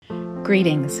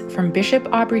Greetings from Bishop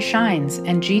Aubrey Shines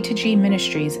and G2G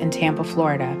Ministries in Tampa,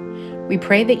 Florida. We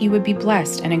pray that you would be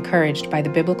blessed and encouraged by the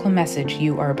biblical message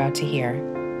you are about to hear.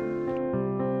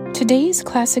 Today's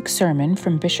classic sermon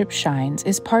from Bishop Shines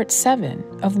is part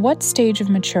 7 of What Stage of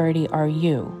Maturity Are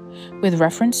You? With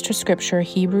reference to Scripture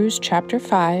Hebrews chapter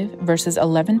 5, verses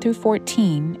 11 through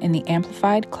 14 in the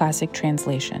Amplified Classic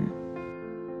Translation.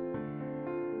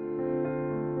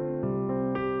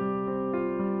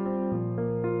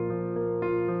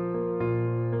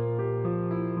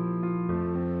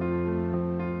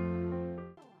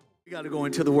 We got to go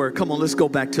into the Word. Come on, let's go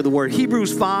back to the Word.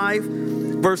 Hebrews 5,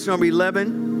 verse number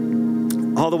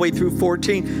 11. All the way through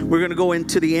 14. We're going to go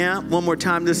into the amp one more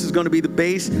time. This is going to be the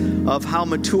base of how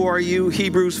mature are you.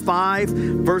 Hebrews 5,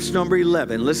 verse number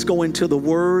 11. Let's go into the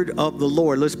word of the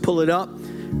Lord. Let's pull it up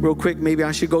real quick. Maybe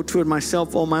I should go to it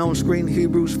myself on my own screen.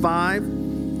 Hebrews 5,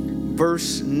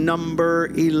 verse number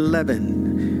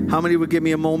 11. How many would give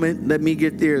me a moment? Let me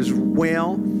get there as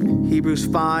well. Hebrews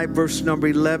 5, verse number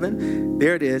 11.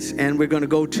 There it is. And we're going to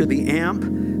go to the amp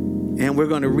and we're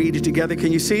going to read it together.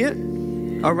 Can you see it?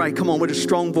 All right, come on, with a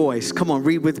strong voice. Come on,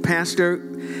 read with Pastor.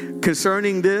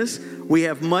 Concerning this, we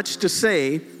have much to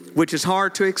say, which is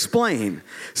hard to explain.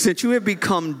 Since you have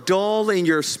become dull in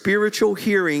your spiritual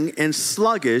hearing and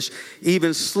sluggish,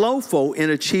 even slothful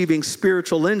in achieving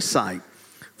spiritual insight.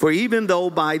 For even though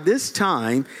by this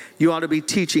time you ought to be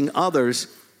teaching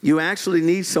others, you actually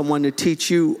need someone to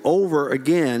teach you over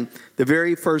again the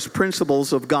very first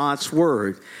principles of God's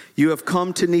word. You have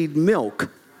come to need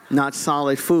milk, not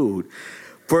solid food.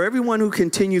 For everyone who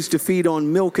continues to feed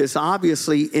on milk is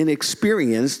obviously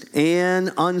inexperienced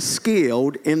and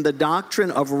unskilled in the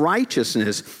doctrine of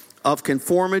righteousness, of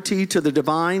conformity to the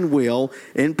divine will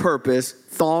in purpose,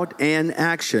 thought, and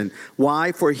action.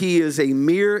 Why? For he is a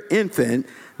mere infant,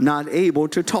 not able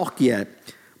to talk yet.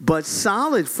 But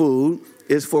solid food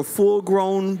is for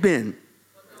full-grown men,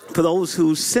 for those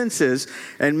whose senses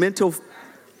and mental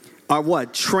are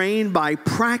what? Trained by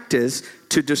practice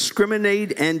to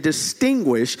discriminate and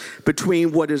distinguish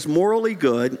between what is morally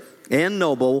good and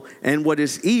noble and what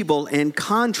is evil and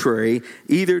contrary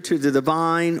either to the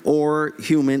divine or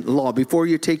human law. Before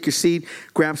you take your seat,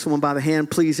 grab someone by the hand,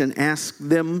 please, and ask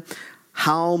them,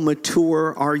 how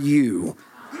mature are you?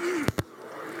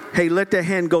 Hey, let that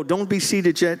hand go. Don't be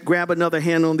seated yet. Grab another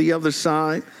hand on the other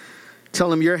side. Tell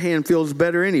them your hand feels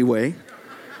better anyway.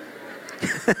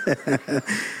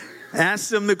 Ask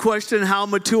them the question, how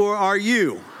mature are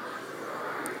you?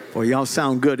 Boy, y'all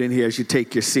sound good in here as you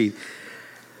take your seat.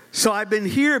 So I've been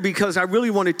here because I really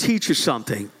want to teach you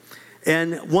something.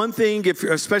 And one thing,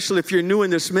 especially if you're new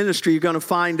in this ministry, you're going to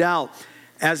find out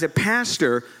as a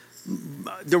pastor,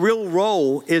 the real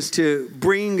role is to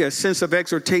bring a sense of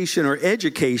exhortation or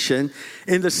education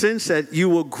in the sense that you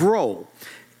will grow.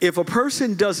 If a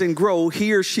person doesn't grow,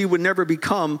 he or she would never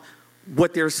become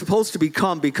what they're supposed to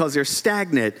become because they're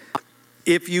stagnant.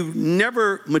 If you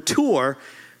never mature,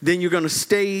 then you're going to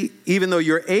stay, even though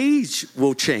your age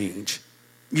will change,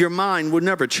 your mind will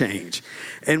never change.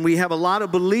 And we have a lot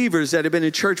of believers that have been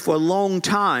in church for a long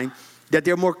time that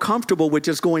they're more comfortable with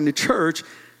just going to church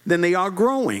than they are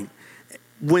growing.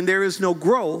 When there is no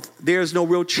growth, there is no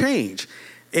real change.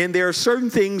 And there are certain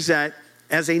things that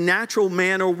as a natural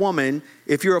man or woman,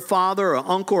 if you're a father or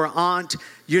uncle or aunt,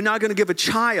 you're not going to give a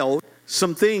child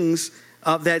some things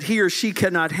that he or she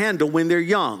cannot handle when they're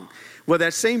young. Well,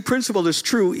 that same principle is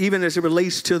true even as it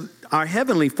relates to our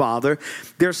Heavenly Father.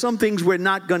 There are some things we're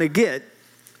not going to get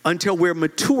until we're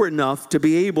mature enough to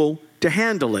be able to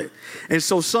handle it. And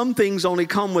so some things only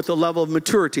come with a level of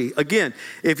maturity. Again,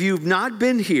 if you've not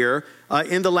been here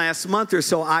in the last month or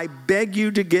so, I beg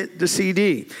you to get the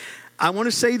CD. I want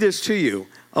to say this to you.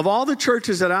 Of all the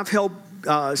churches that I've helped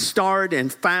start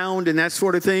and found and that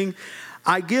sort of thing,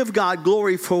 I give God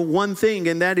glory for one thing,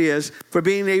 and that is for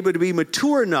being able to be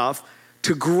mature enough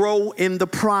to grow in the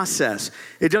process.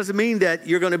 It doesn't mean that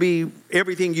you're going to be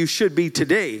everything you should be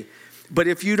today, but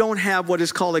if you don't have what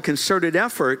is called a concerted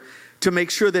effort to make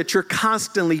sure that you're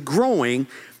constantly growing,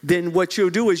 then what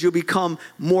you'll do is you'll become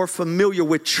more familiar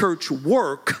with church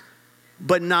work,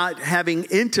 but not having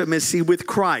intimacy with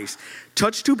Christ.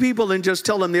 Touch two people and just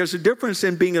tell them there's a difference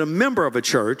in being a member of a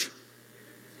church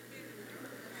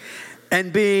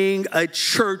and being a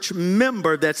church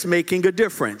member that's making a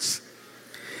difference.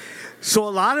 So a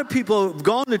lot of people have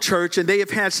gone to church and they have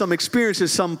had some experience at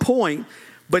some point,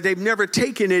 but they've never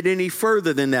taken it any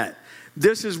further than that.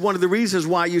 This is one of the reasons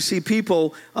why you see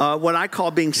people, what I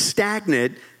call being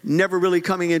stagnant, never really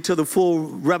coming into the full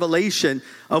revelation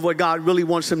of what God really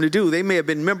wants them to do. They may have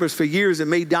been members for years and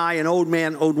may die an old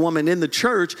man, old woman in the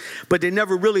church, but they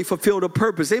never really fulfilled a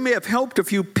purpose. They may have helped a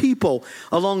few people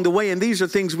along the way, and these are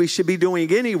things we should be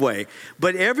doing anyway.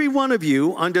 But every one of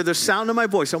you, under the sound of my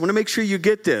voice, I want to make sure you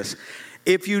get this.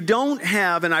 If you don't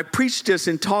have, and I preached this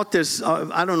and taught this,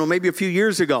 I don't know, maybe a few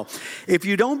years ago. If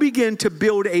you don't begin to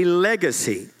build a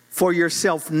legacy for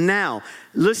yourself now,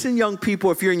 listen, young people,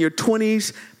 if you're in your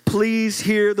 20s, please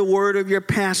hear the word of your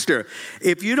pastor.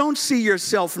 If you don't see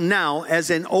yourself now as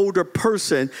an older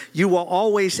person, you will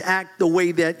always act the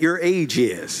way that your age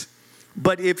is.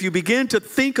 But if you begin to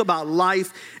think about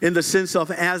life in the sense of,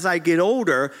 as I get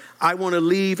older, I want to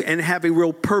leave and have a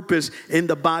real purpose in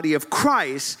the body of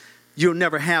Christ, you'll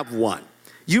never have one.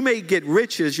 You may get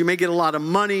riches, you may get a lot of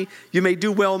money, you may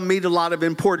do well, meet a lot of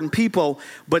important people,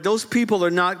 but those people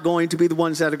are not going to be the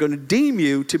ones that are going to deem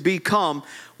you to become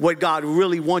what God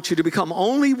really wants you to become.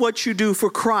 Only what you do for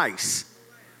Christ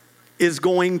is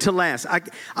going to last.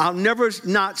 I'll never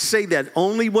not say that.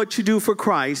 Only what you do for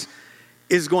Christ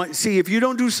is going. See, if you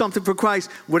don't do something for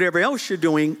Christ, whatever else you're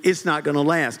doing, it's not going to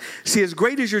last. See, as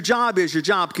great as your job is, your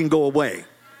job can go away.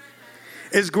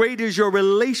 As great as your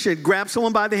relation, grab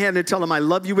someone by the hand and tell them, I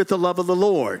love you with the love of the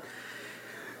Lord.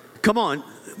 Come on.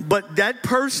 But that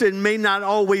person may not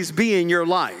always be in your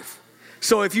life.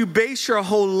 So if you base your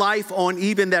whole life on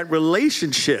even that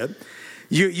relationship,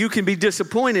 you can be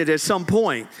disappointed at some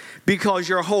point because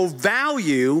your whole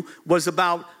value was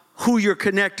about who you're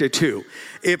connected to.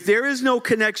 If there is no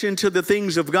connection to the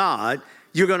things of God,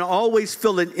 you're going to always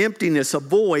feel an emptiness, a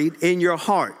void in your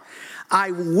heart.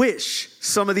 I wish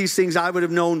some of these things I would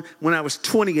have known when I was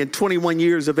 20 and 21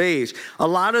 years of age. A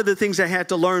lot of the things I had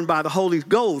to learn by the Holy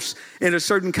Ghost in a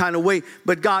certain kind of way.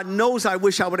 But God knows I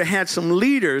wish I would have had some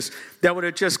leaders that would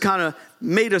have just kind of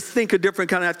made us think a different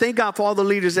kind of. I thank God for all the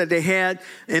leaders that they had,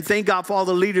 and thank God for all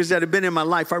the leaders that have been in my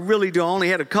life. I really do. I only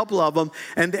had a couple of them,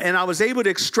 and I was able to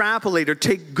extrapolate or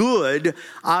take good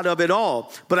out of it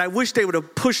all. But I wish they would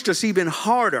have pushed us even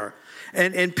harder.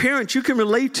 And parents, you can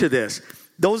relate to this.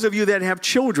 Those of you that have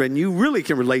children, you really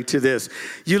can relate to this.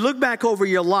 You look back over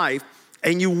your life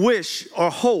and you wish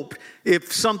or hope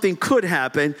if something could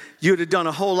happen, you'd have done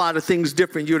a whole lot of things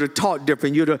different. You'd have taught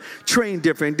different. You'd have trained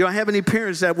different. Do I have any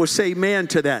parents that will say amen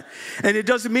to that? And it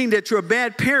doesn't mean that you're a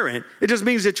bad parent. It just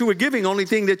means that you were giving only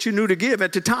thing that you knew to give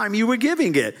at the time you were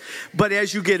giving it. But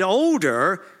as you get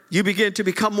older, you begin to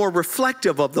become more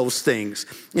reflective of those things.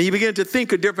 And you begin to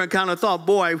think a different kind of thought.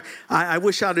 Boy, I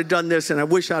wish I'd have done this, and I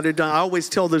wish I'd have done. I always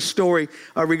tell this story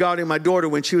regarding my daughter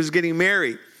when she was getting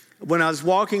married. When I was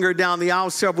walking her down the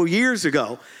aisle several years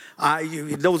ago,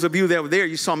 those of you that were there,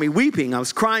 you saw me weeping. I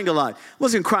was crying a lot. I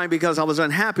wasn't crying because I was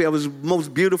unhappy. It was the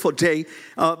most beautiful day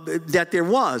that there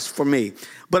was for me.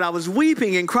 But I was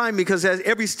weeping and crying because as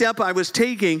every step I was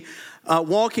taking,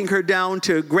 walking her down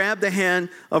to grab the hand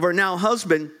of her now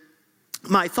husband,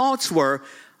 my thoughts were,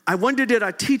 I wonder, did I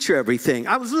teach her everything?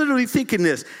 I was literally thinking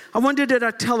this. I wonder, did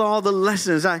I tell her all the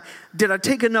lessons? Did I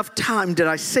take enough time? Did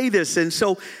I say this? And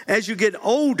so as you get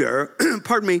older,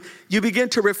 pardon me, you begin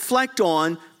to reflect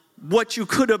on what you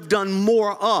could have done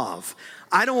more of.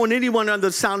 I don't want anyone under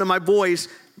the sound of my voice,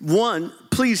 one,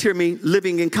 please hear me,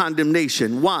 living in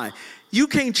condemnation. Why? You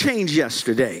can't change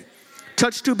yesterday.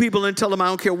 Touch two people and tell them, I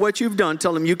don't care what you've done.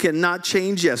 Tell them you cannot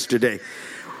change yesterday.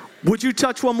 Would you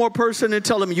touch one more person and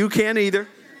tell them you can't either?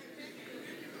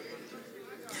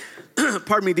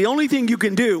 Pardon me. The only thing you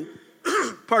can do,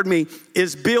 pardon me,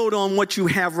 is build on what you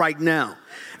have right now.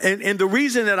 And the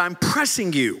reason that I'm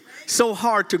pressing you so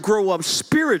hard to grow up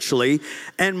spiritually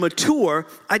and mature,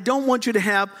 I don't want you to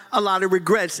have a lot of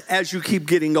regrets as you keep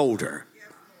getting older.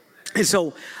 And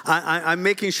so I'm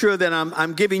making sure that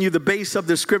I'm giving you the base of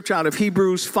the scripture out of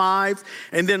Hebrews 5,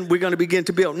 and then we're going to begin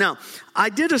to build. Now, I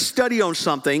did a study on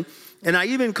something, and I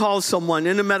even called someone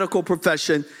in the medical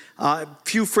profession, a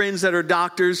few friends that are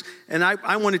doctors, and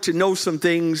I wanted to know some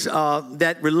things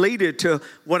that related to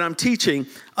what I'm teaching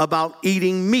about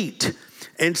eating meat.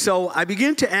 And so I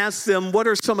began to ask them, what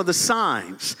are some of the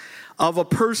signs of a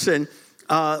person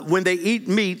when they eat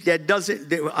meat that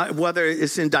doesn't, whether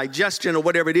it's in digestion or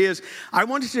whatever it is. I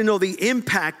wanted to know the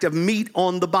impact of meat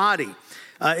on the body.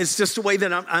 It's just the way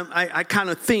that I kind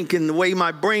of think and the way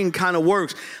my brain kind of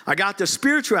works. I got the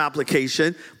spiritual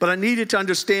application, but I needed to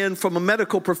understand from a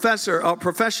medical profession,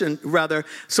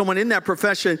 someone in that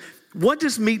profession, what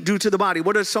does meat do to the body?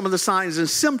 What are some of the signs and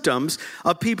symptoms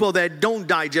of people that don't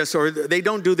digest or they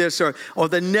don't do this or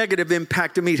the negative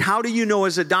impact of meat? How do you know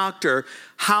as a doctor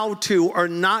how to or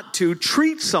not to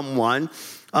treat someone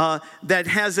that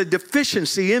has a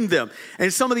deficiency in them?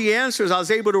 And some of the answers I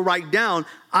was able to write down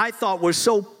I thought were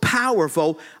so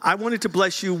powerful. I wanted to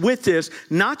bless you with this,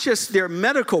 not just their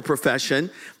medical profession,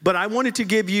 but I wanted to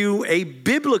give you a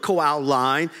biblical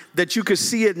outline that you could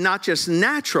see it not just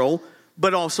natural,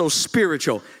 but also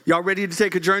spiritual. Y'all ready to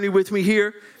take a journey with me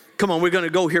here? Come on, we're going to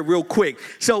go here real quick.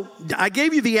 So I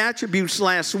gave you the attributes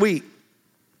last week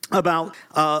about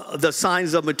the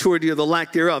signs of maturity or the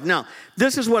lack thereof. Now,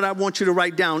 this is what I want you to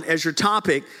write down as your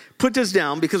topic. Put this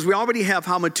down because we already have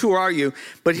how mature are you.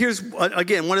 But here's,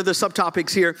 again, one of the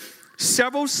subtopics here.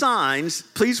 Several signs,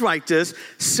 please write this,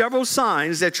 several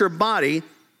signs that your body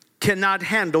cannot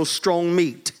handle strong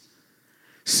meat.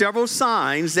 Several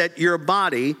signs that your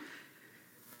body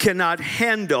cannot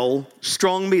handle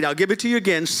strong meat. I'll give it to you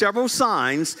again. Several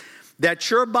signs that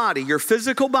your body, your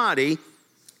physical body,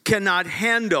 cannot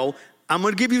handle. I'm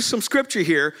going to give you some scripture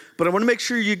here, but I want to make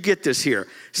sure you get this here.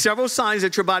 Several signs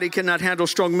that your body cannot handle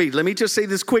strong meat. Let me just say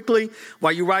this quickly.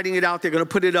 While you're writing it out, they're going to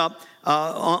put it up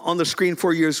on the screen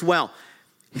for you as well.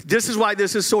 This is why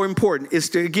this is so important. It's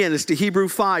the Hebrew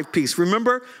 5 piece.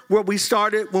 Remember where we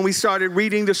started when we started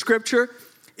reading the scripture?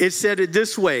 It said it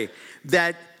this way,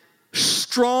 that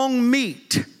strong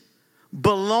meat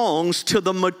belongs to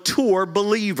the mature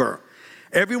believer.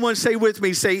 Everyone say with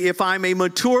me, say, if I'm a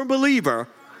mature believer,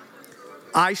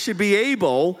 I should be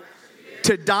able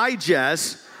to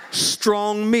digest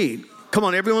strong meat. Come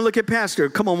on, everyone look at Pastor.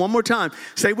 Come on, one more time.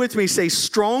 Say with me, say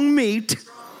strong meat,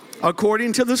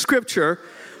 according to the scripture,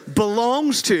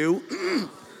 belongs to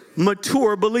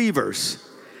mature believers.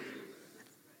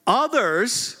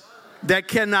 Others that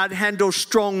cannot handle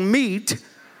strong meat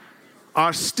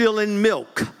are still in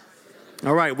milk.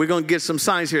 All right, we're going to get some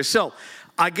signs here. So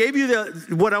I gave you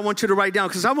what I want you to write down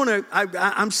because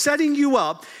I'm setting you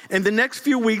up. In the next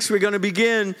few weeks, we're going to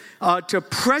begin to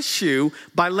press you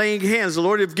by laying hands. The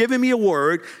Lord has given me a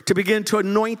word to begin to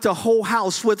anoint the whole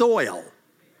house with oil.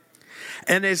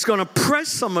 And it's going to press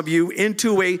some of you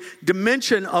into a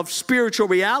dimension of spiritual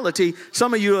reality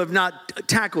some of you have not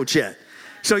tackled yet.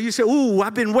 So you say, ooh,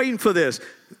 I've been waiting for this.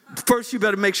 First, you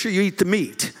better make sure you eat the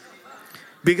meat.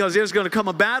 Because there's going to come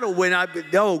a battle when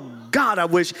oh God, I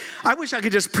wish I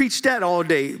could just preach that all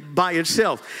day by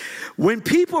itself. When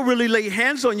people really lay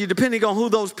hands on you, depending on who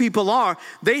those people are,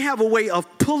 they have a way of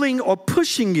pulling or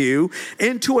pushing you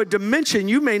into a dimension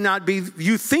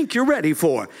you think you're ready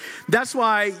for. That's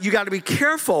why you got to be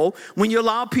careful when you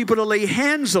allow people to lay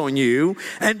hands on you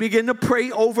and begin to pray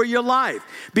over your life.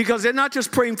 Because they're not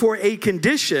just praying for a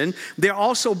condition, they're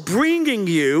also bringing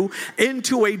you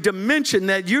into a dimension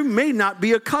that you may not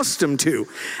be accustomed to.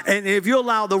 And if you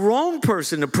allow the wrong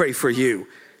person to pray for you,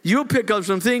 you'll pick up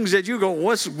some things that you go,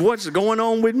 what's going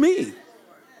on with me?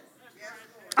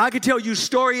 I could tell you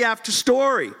story after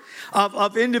story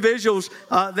of individuals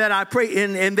that I pray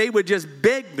and they would just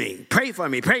beg me, pray for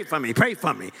me, pray for me, pray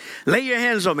for me. Lay your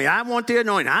hands on me. I want the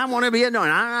anointing. I want to be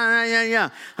anointed.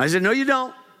 I said, no, you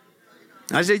don't.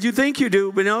 I said, you think you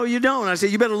do, but no, you don't. I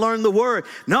said, you better learn the word.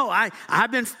 No,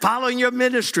 I've been following your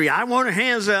ministry. I want your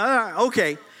hands.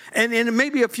 Okay. And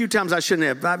maybe a few times I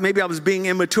shouldn't have. Maybe I was being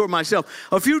immature myself.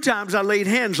 A few times I laid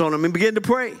hands on them and began to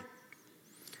pray.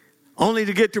 Only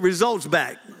to get the results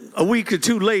back a week or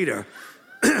two later.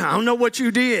 I don't know what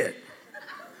you did.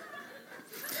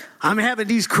 I'm having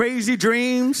these crazy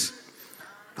dreams.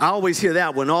 I always hear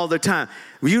that one all the time.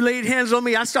 When you laid hands on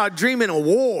me, I started dreaming of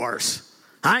wars.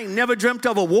 I ain't never dreamt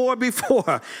of a war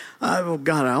before. Oh,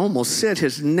 God, I almost said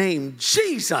his name.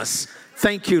 Jesus.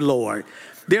 Thank you, Lord.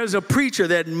 There's a preacher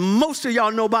that most of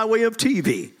y'all know by way of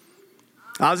TV.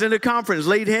 I was in a conference,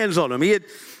 laid hands on him. He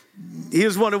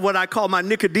is one of what I call my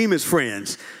Nicodemus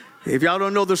friends. If y'all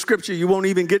don't know the scripture, you won't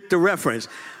even get the reference.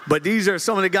 But these are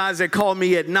some of the guys that call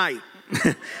me at night.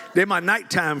 They're my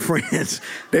nighttime friends.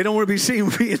 They don't want to be seen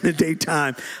with me in the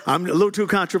daytime. I'm a little too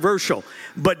controversial.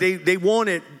 But they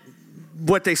wanted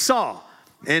what they saw.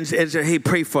 And said, hey,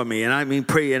 pray for me. And I mean,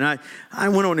 pray. And I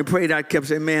went on and prayed. I kept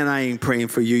saying, man, I ain't praying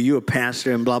for you. You're a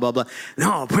pastor and blah, blah, blah.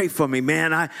 No, pray for me,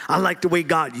 man. I like the way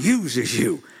God uses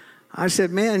you. I said,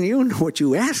 man, you don't know what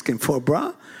you asking for,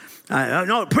 bro.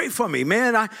 No, pray for me,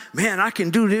 man. I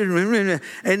can do this.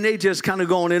 And they just kind of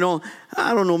going and on.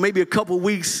 I don't know, maybe a couple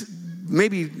weeks,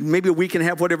 maybe a week and a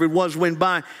half, whatever it was, went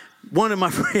by. One of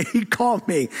my friends, he called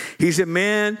me. He said,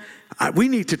 man, we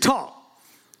need to talk.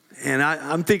 And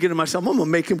I'm thinking to myself, I'm going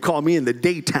to make him call me in the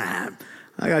daytime.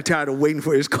 I got tired of waiting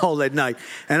for his call at night.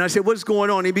 And I said, what's going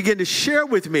on? He began to share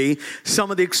with me some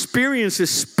of the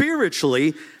experiences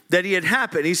spiritually that he had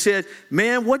happened. He said,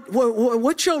 man,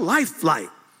 what's your life like?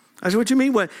 I said, what you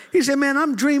mean? What? He said, man,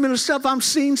 I'm dreaming of stuff. I'm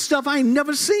seeing stuff I ain't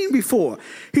never seen before.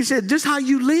 He said, this how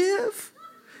you live?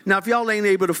 Now, if y'all ain't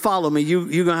able to follow me, you're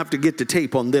going to have to get the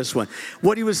tape on this one.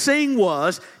 What he was saying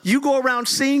was, you go around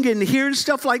seeing and hearing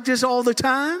stuff like this all the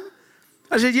time?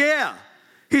 I said, yeah.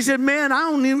 He said, man,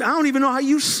 I don't even know how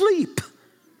you sleep.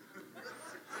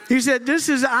 He said,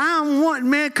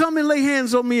 man, come and lay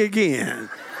hands on me again.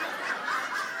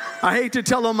 I hate to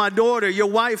tell on my daughter, your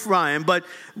wife, Ryan, but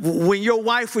when your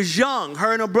wife was young,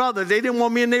 her and her brother, they didn't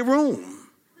want me in their room.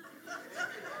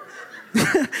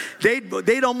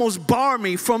 They'd almost bar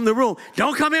me from the room.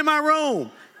 Don't come in my room.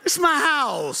 It's my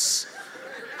house.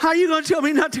 How are you going to tell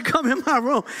me not to come in my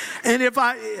room? And if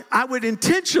I would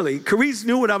intentionally, Carice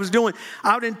knew what I was doing,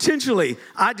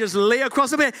 I'd just lay across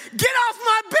the bed. Get off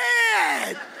my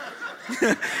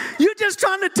bed. You're just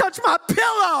trying to touch my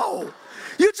pillow.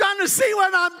 You're trying to see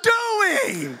what I'm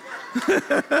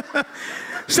doing.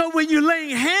 So when you're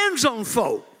laying hands on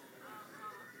folk,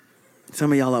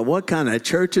 some of y'all are, what kind of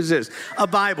church is this? A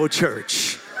Bible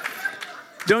church.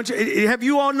 Have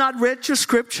you all not read your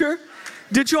scripture?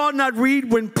 Did you all not read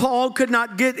when Paul could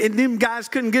not get, and them guys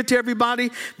couldn't get to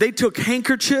everybody? They took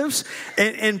handkerchiefs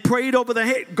and prayed over the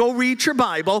head. Go read your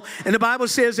Bible. And the Bible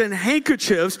says in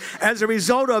handkerchiefs, as a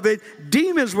result of it,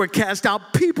 demons were cast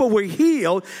out. People were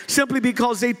healed simply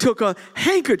because they took a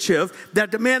handkerchief that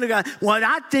the man of God, well,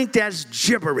 I think that's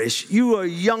gibberish. You are a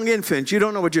young infant. You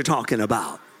don't know what you're talking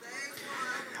about.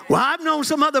 Well, I've known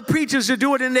some other preachers that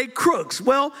do it and they crooks.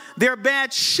 Well, they're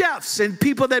bad chefs and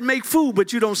people that make food,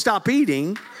 but you don't stop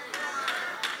eating.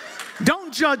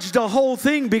 Don't judge the whole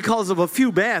thing because of a few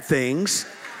bad things.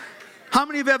 How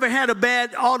many have ever had a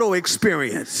bad auto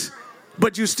experience,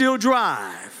 but you still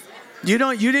drive? You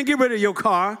didn't get rid of your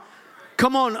car.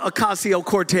 Come on,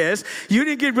 Ocasio-Cortez. You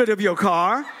didn't get rid of your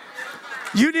car.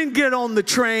 You didn't get on the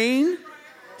train.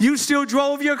 You still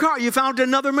drove your car. You found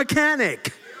another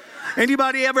mechanic.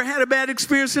 Anybody ever had a bad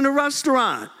experience in a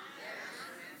restaurant?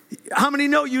 How many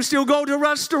know you still go to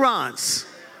restaurants?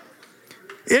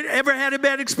 Ever had a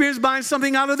bad experience buying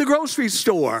something out of the grocery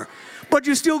store? But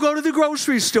you still go to the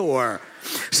grocery store.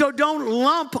 So don't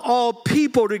lump all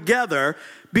people together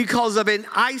because of an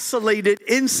isolated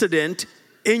incident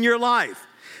in your life.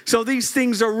 So these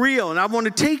things are real, and I want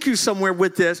to take you somewhere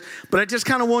with this, but I just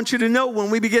kind of want you to know when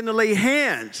we begin to lay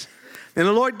hands, and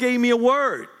the Lord gave me a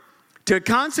word to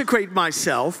consecrate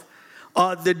myself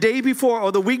the day before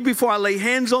or the week before I lay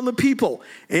hands on the people.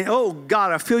 And oh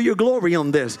God, I feel your glory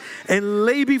on this. And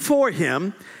lay before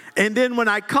him. And then when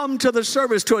I come to the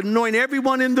service to anoint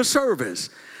everyone in the service,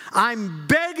 I'm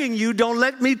begging you, don't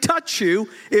let me touch you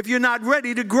if you're not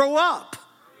ready to grow up.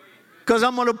 Because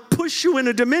I'm going to push you in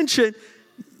a dimension,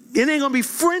 it ain't going to be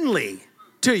friendly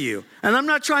to you. And I'm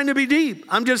not trying to be deep.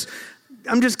 I'm just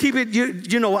keeping,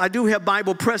 you know, I do have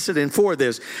Bible precedent for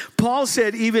this. Paul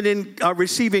said, even in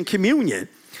receiving communion,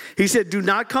 he said, do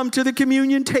not come to the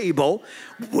communion table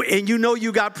and you know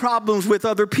you got problems with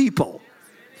other people.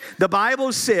 The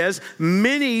Bible says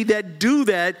many that do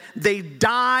that, they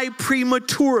die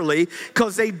prematurely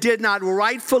because they did not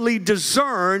rightfully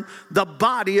discern the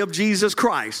body of Jesus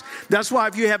Christ. That's why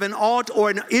if you have an ought or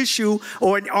an issue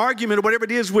or an argument or whatever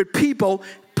it is with people,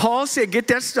 Paul said, get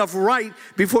that stuff right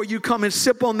before you come and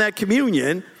sip on that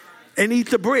communion and eat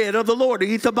the bread of the Lord,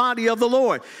 eat the body of the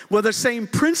Lord. Well, the same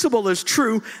principle is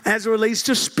true as it relates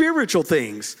to spiritual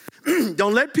things.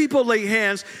 Don't let people lay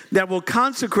hands that will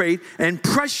consecrate and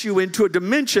press you into a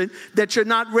dimension that you're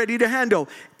not ready to handle.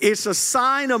 It's a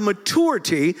sign of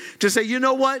maturity to say, you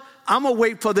know what? I'm going to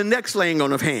wait for the next laying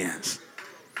on of hands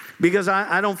because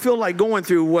I don't feel like going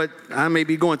through what I may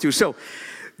be going through. So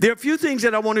there are a few things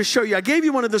that I want to show you. I gave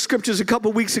you one of the scriptures a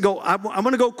couple weeks ago. I'm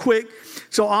going to go quick.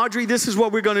 So Audrey, this is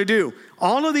what we're going to do.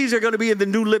 All of these are going to be in the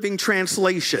New Living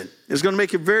Translation. It's going to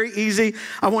make it very easy.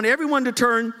 I want everyone to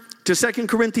turn to 2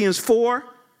 Corinthians 4,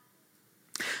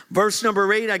 verse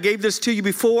number 8. I gave this to you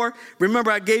before.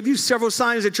 Remember, I gave you several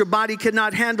signs that your body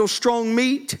cannot handle strong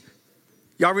meat.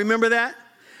 Y'all remember that?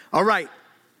 All right.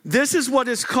 This is what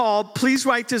is called, please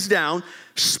write this down,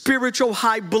 spiritual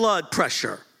high blood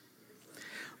pressure.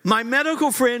 My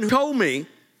medical friend told me,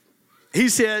 he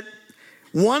said,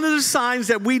 one of the signs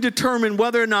that we determine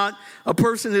whether or not a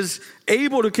person is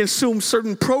able to consume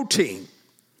certain protein,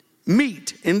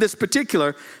 meat in this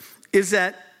particular, is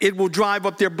that it will drive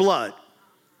up their blood.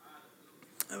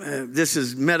 This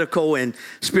is medical and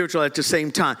spiritual at the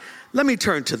same time. Let me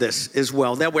turn to this as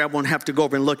well. That way I won't have to go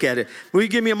over and look at it. Will you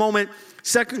give me a moment?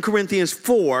 2 Corinthians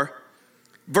 4,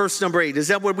 verse number 8. Is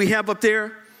that what we have up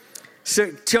there?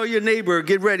 So tell your neighbor,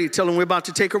 get ready. Tell them we're about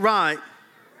to take a ride.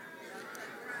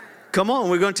 Come on,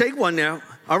 we're going to take one now.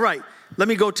 All right. Let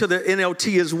me go to the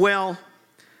NLT as well.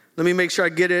 Let me make sure I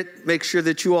get it. Make sure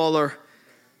that you all are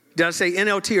Did I say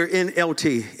NLT or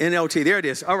NLT? NLT, there it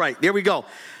is. All right, there we go.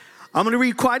 I'm going to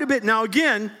read quite a bit. Now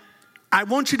again, I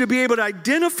want you to be able to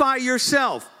identify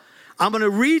yourself. I'm going to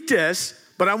read this,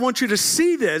 but I want you to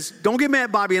see this. Don't get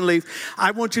mad, Bobby, and leave.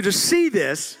 I want you to see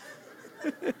this.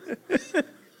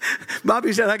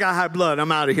 Bobby said, I got high blood.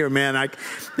 I'm out of here, man. I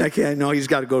can't. No, he's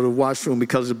got to go to the washroom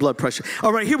because of blood pressure.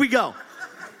 All right, here we go.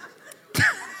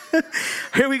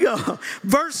 Here we go.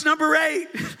 Verse number 8.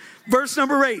 Verse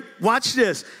number 8. Watch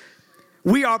this.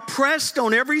 We are pressed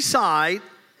on every side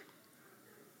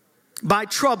by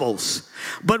troubles,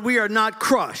 but we are not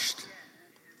crushed.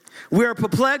 We are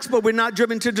perplexed, but we're not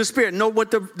driven to despair. Note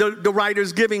what the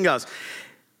writer's giving us.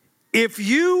 If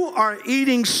you are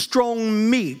eating strong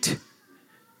meat,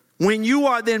 when you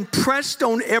are then pressed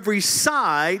on every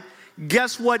side,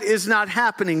 guess what is not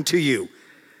happening to you?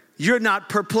 You're not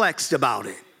perplexed about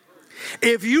it.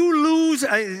 If you lose,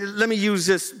 let me use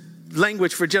this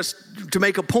language for just to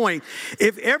make a point.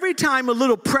 If every time a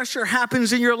little pressure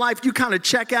happens in your life, you kind of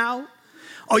check out,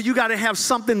 or you got to have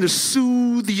something to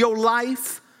soothe your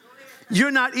life,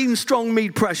 you're not eating strong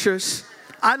meat, precious.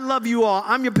 I love you all.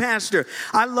 I'm your pastor.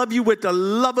 I love you with the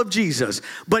love of Jesus.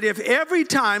 But if every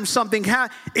time something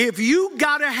if you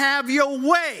got to have your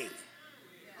way,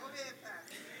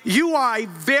 you are a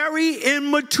very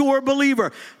immature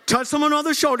believer. Touch someone on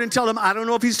the shoulder and tell them, I don't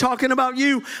know if he's talking about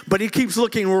you, but he keeps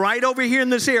looking right over here in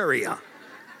this area.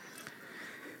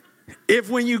 If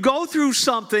when you go through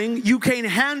something, you can't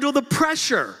handle the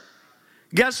pressure,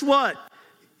 guess what?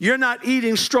 You're not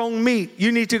eating strong meat.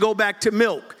 You need to go back to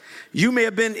milk. You may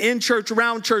have been in church,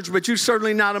 around church, but you're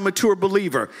certainly not a mature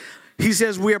believer. He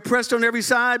says, we are pressed on every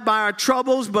side by our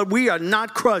troubles, but we are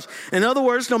not crushed. In other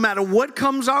words, no matter what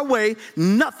comes our way,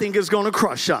 nothing is going to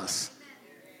crush us.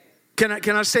 Can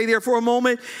I stay there for a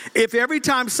moment? If every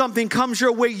time something comes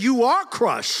your way, you are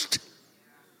crushed,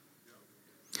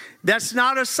 that's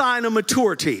not a sign of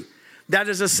maturity. That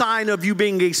is a sign of you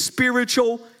being a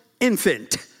spiritual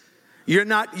infant. You're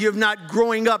not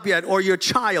growing up yet, or you're a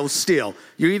child still.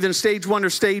 You're either in stage 1 or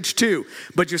stage 2,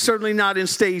 but you're certainly not in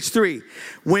stage 3.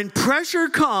 When pressure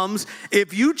comes,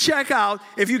 if you check out,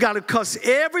 if you got to cuss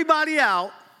everybody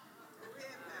out,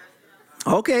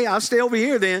 okay, I'll stay over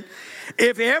here then.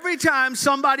 If every time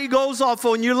somebody goes off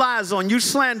on you, lies on you,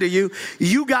 slander you,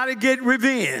 you got to get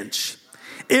revenge.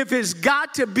 If it's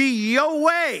got to be your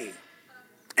way,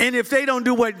 and if they don't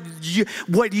do what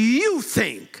you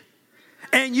think,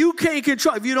 and you can't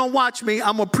control. If you don't watch me,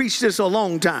 I'm going to preach this a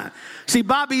long time. See,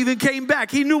 Bobby even came back.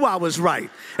 He knew I was right.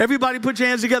 Everybody put your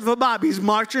hands together for Bobby. He's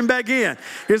marching back in.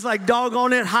 It's like,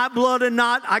 doggone it, high blood or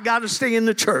not, I got to stay in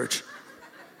the church.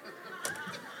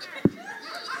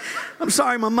 I'm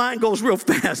sorry, my mind goes real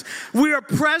fast. We are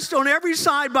pressed on every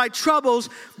side by troubles,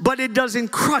 but it doesn't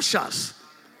crush us.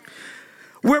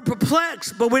 We're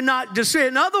perplexed, but we're not despair.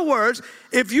 In other words,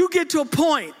 if you get to a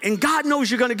point, and God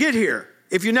knows you're going to get here,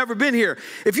 if you've never been here,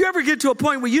 if you ever get to a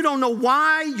point where you don't know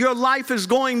why your life is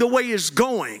going the way it's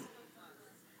going.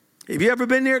 Have you ever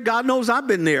been there? God knows I've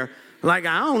been there. Like,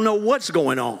 I don't know what's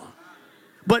going on.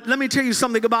 But let me tell you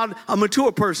something about a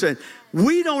mature person.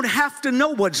 We don't have to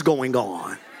know what's going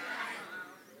on.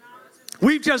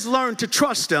 We've just learned to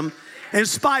trust him in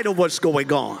spite of what's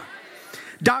going on.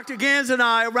 Dr. Gans and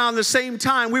I, around the same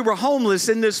time, we were homeless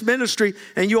in this ministry,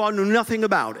 and you all knew nothing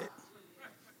about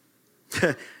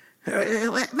it.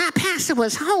 My pastor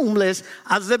was homeless.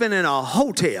 I was living in a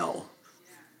hotel.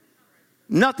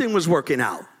 Nothing was working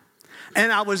out.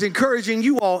 And I was encouraging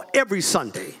you all every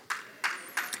Sunday.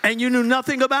 And you knew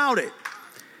nothing about it.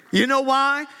 You know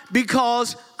why?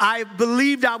 Because I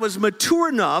believed I was mature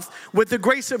enough with the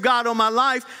grace of God on my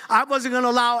life. I wasn't going to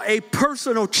allow a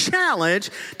personal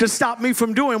challenge to stop me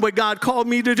from doing what God called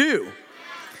me to do.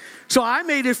 So I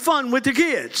made it fun with the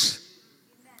kids.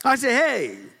 I said,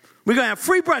 hey, we're going to have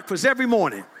free breakfast every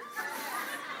morning.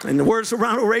 And the words of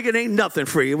Ronald Reagan, ain't nothing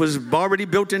free. It was already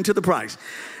built into the price.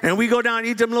 And we go down and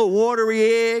eat them little watery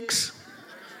eggs.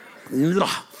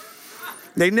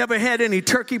 They never had any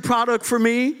turkey product for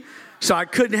me, so I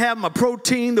couldn't have my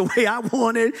protein the way I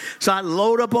wanted. So I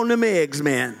load up on them eggs,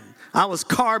 man. I was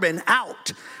carving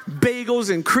out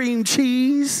bagels and cream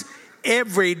cheese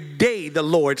every day the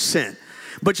Lord sent.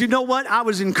 But you know what? I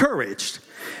was encouraged.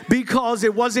 Because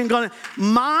it wasn't going to,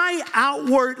 my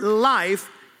outward life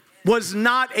was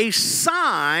not a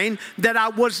sign that I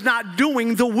was not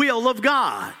doing the will of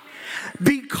God.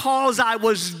 Because I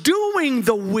was doing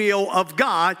the will of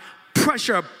God,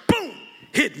 pressure, boom,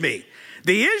 hit me.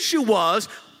 The issue was,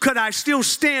 could I still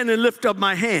stand and lift up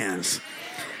my hands?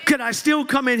 Could I still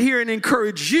come in here and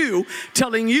encourage you,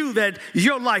 telling you that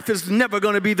your life is never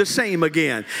going to be the same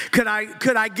again? Could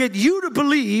I get you to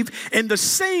believe in the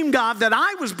same God that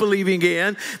I was believing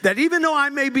in, that even though I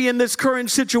may be in this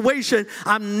current situation,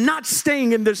 I'm not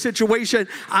staying in this situation.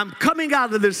 I'm coming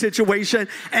out of this situation,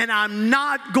 and I'm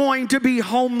not going to be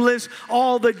homeless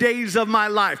all the days of my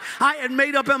life. I had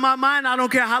made up in my mind, I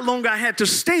don't care how long I had to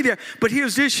stay there, but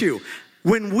here's the issue.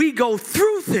 When we go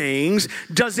through things,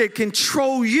 does it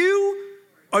control you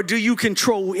or do you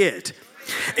control it?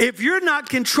 If you're not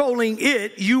controlling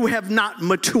it, you have not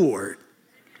matured.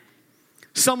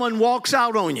 Someone walks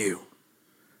out on you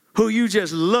who you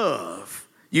just love.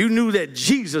 You knew that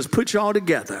Jesus put you all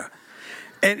together.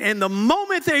 And the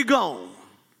moment they're gone,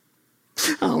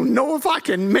 I don't know if I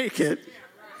can make it.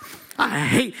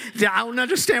 I don't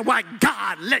understand why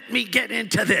God let me get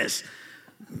into this.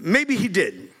 Maybe he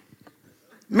didn't.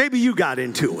 Maybe you got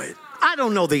into it. I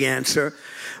don't know the answer.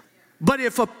 But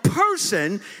if a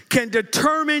person can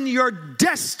determine your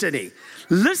destiny,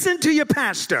 listen to your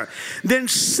pastor, then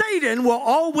Satan will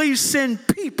always send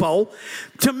people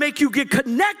to make you get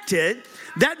connected.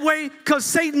 That way, because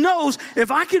Satan knows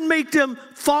if I can make them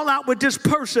fall out with this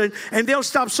person and they'll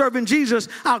stop serving Jesus,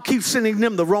 I'll keep sending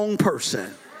them the wrong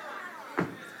person.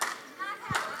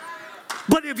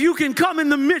 But if you can come in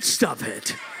the midst of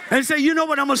it and say, you know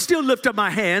what, I'm going to still lift up my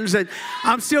hands and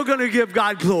I'm still going to give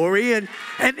God glory. And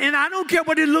I don't care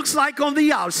what it looks like on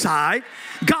the outside.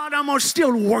 God, I'm going to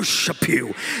still worship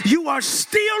you. You are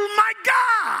still my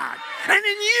God. And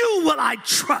in you will I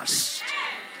trust.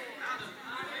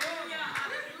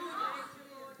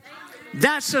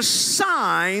 That's a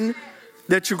sign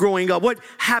that you're growing up. What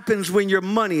happens when your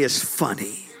money is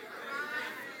funny?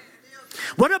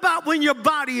 What about when your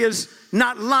body is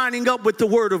not lining up with the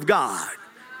word of God?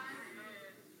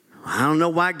 I don't know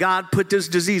why God put this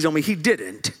disease on me. He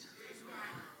didn't.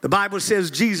 The Bible says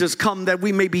Jesus come that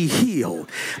we may be healed.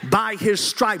 By his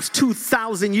stripes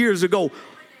 2,000 years ago,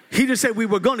 he didn't say we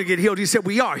were going to get healed. He said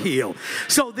we are healed.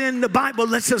 So then the Bible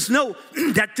lets us know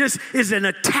that this is an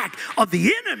attack of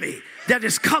the enemy that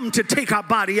has come to take our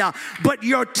body out. But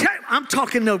I'm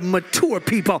talking to mature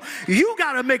people. You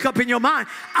got to make up in your mind,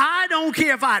 I don't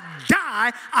care if I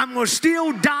die, I'm going to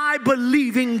still die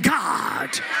believing God.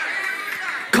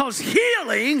 Because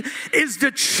healing is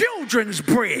the children's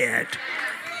bread.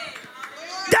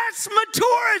 That's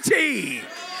maturity.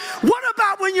 What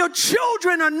about when your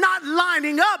children are not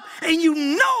lining up and you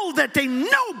know that they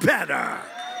know better?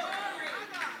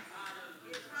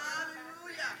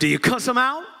 Do you cuss them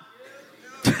out?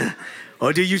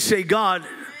 Or do you say, God,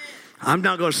 I'm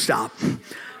not going to stop.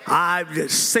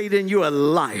 Satan, you're a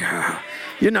liar.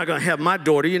 You're not going to have my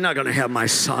daughter. You're not going to have my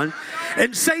son.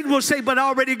 And Satan will say, but I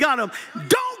already got him.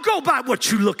 Don't go by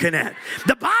what you're looking at.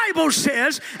 The Bible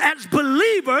says, as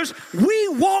believers, we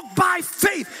walk by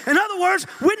faith. In other words,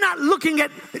 we're not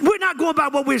going by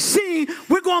what we're seeing.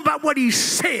 We're going by what he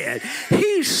said.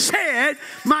 He said,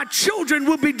 my children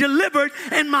will be delivered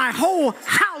and my whole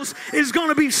house is going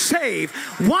to be saved.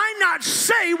 Why not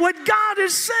say what God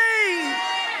is saying?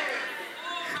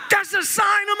 That's a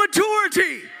sign of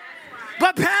maturity.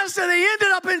 But pastor, they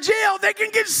ended up in jail. They can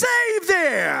get saved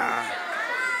there.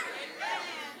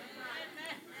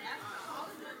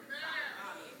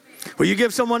 Well, you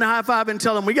give someone a high five and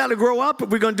tell them, we got to grow up if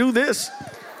we're going to do this.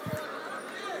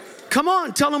 Come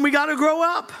on, tell them we got to grow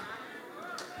up.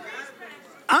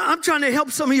 I'm trying to help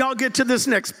some of y'all get to this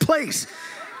next place.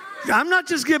 I'm not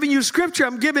just giving you scripture.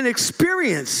 I'm giving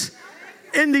experience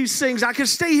in these things. I could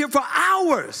stay here for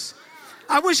hours.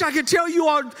 I wish I could tell you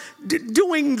all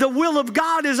doing the will of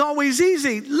God is always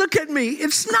easy. Look at me.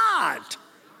 It's not.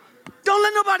 Don't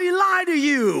let nobody lie to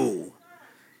you.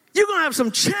 You're going to have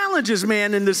some challenges,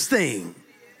 man, in this thing.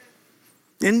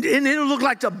 And it'll look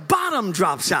like the bottom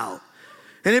drops out.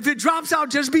 And if it drops out,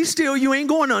 just be still. You ain't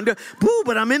going under. Boo,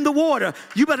 but I'm in the water.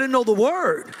 You better know the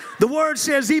word. The word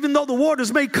says, even though the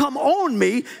waters may come on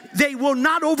me, they will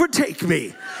not overtake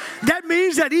me. That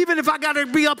means that even if I got to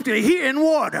be up to here in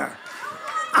water,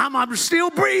 I'm still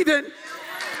breathing.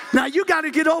 Now, you got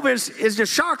to get over it. Is the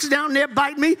sharks down there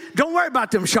biting me? Don't worry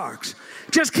about them sharks.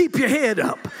 Just keep your head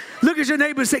up. Look at your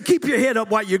neighbor and say, keep your head up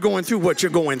while you're going through what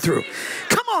you're going through.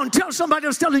 Come on, tell somebody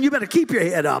else, tell them you better keep your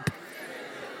head up.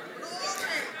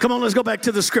 Come on, let's go back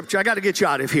to the scripture. I got to get you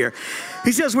out of here.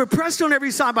 He says, we're pressed on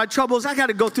every side by troubles. I got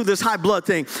to go through this high blood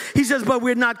thing. He says, but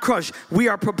we're not crushed. We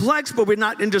are perplexed, but we're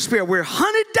not in despair. We're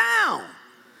hunted down.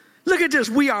 Look at this.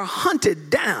 We are hunted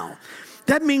down.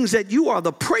 That means that you are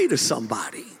the prey to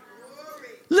somebody.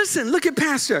 Listen, look at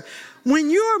Pastor.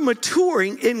 When you're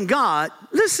maturing in God,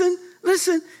 listen,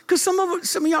 because some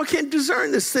of y'all can't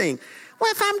discern this thing.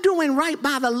 Well, if I'm doing right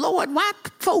by the Lord, why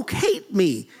folk hate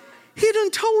me? He done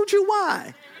told you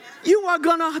why. You are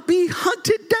going to be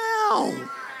hunted down.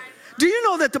 Do you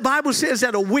know that the Bible says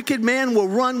that a wicked man will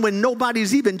run when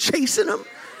nobody's even chasing him?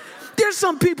 There's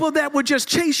some people that would just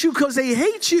chase you because they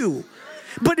hate you.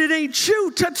 But it ain't you.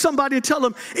 Touch somebody and tell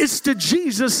them it's the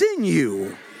Jesus in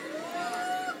you.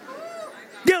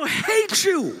 They'll hate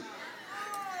you.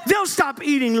 They'll stop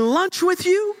eating lunch with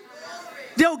you.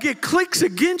 They'll get cliques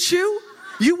against you.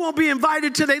 You won't be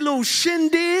invited to their little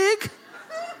shindig.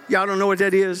 Y'all don't know what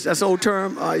that is? That's an old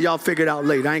term. Y'all figure it out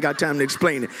later. I ain't got time to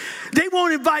explain it. They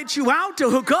won't invite you out to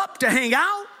hook up, to hang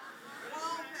out.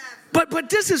 But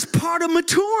this is part of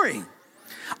maturing.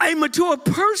 A mature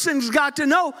person's got to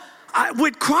know,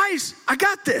 with Christ, I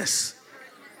got this.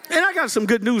 And I got some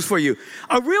good news for you.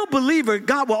 A real believer,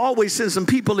 God will always send some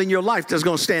people in your life that's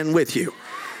going to stand with you.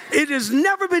 It has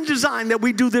never been designed that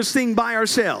we do this thing by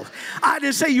ourselves. I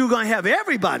didn't say you're going to have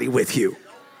everybody with you.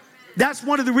 That's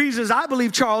one of the reasons I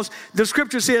believe, Charles, the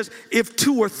scripture says, if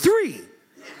 2 or 3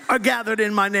 are gathered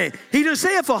in my name. He didn't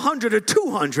say if 100 or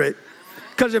 200.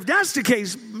 Because if that's the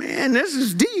case, man, this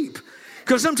is deep.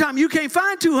 Because sometimes you can't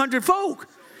find 200 folk,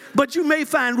 but you may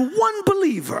find one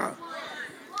believer,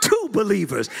 2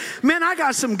 believers. Man, I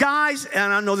got some guys,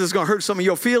 and I know this is going to hurt some of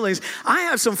your feelings. I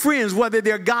have some friends, whether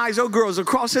they're guys or girls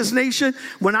across this nation.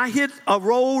 When I hit a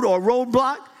road or a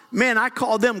roadblock, man, I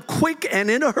call them quick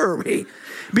and in a hurry.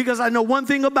 Because I know one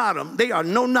thing about them. They are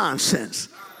no nonsense.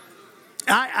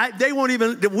 We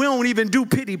won't even do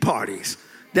pity parties.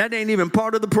 That ain't even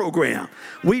part of the program.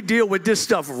 We deal with this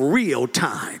stuff real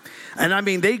time. And I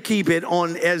mean, they keep it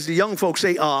on, as the young folks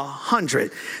say,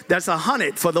 100. That's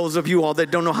 100 for those of you all that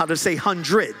don't know how to say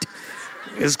 100.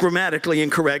 It's grammatically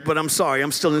incorrect, but I'm sorry,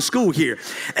 I'm still in school here.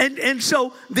 And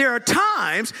so there are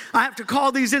times I have to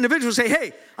call these individuals and say,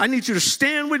 hey, I need you to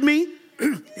stand with me.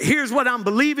 Here's what I'm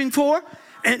believing for.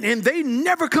 And they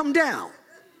never come down.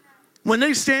 When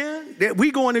they stand,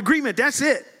 we go in agreement. That's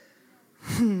it.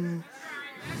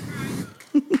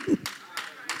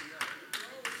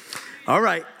 All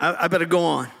right, I better go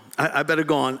on. I better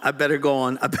go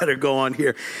on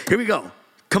here. Here we go.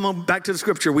 Come on, back to the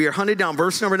scripture. We are hunted down.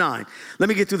 Verse number 9. Let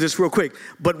me get through this real quick.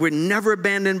 But we're never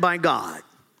abandoned by God.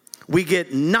 We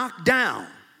get knocked down.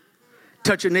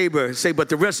 Touch your neighbor. Say, but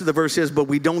the rest of the verse is, but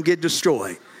we don't get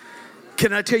destroyed.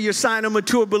 Can I tell you a sign of a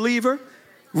mature believer?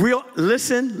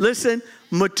 Listen.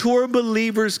 Mature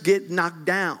believers get knocked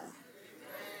down.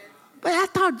 But I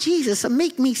thought Jesus would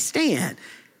make me stand.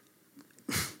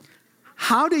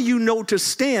 How do you know to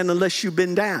stand unless you've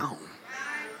been down?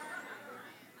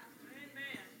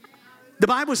 The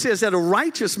Bible says that a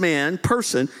righteous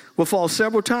person will fall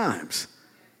several times,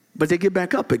 but they get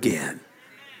back up again.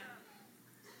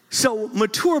 So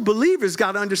mature believers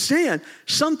got to understand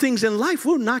some things in life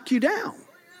will knock you down.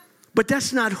 But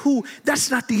that's not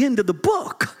the end of the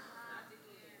book.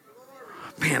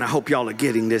 Man, I hope y'all are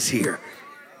getting this here.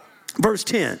 Verse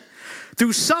 10.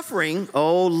 Through suffering,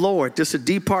 oh Lord, this is a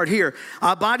deep part here.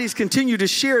 Our bodies continue to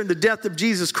share in the death of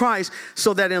Jesus Christ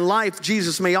so that in life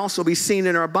Jesus may also be seen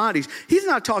in our bodies. He's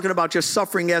not talking about just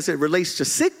suffering as it relates to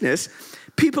sickness.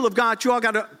 People of God, you all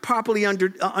got to properly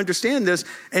understand this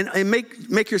and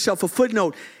make yourself a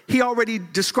footnote. He already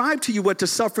described to you what the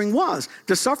suffering was.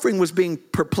 The suffering was being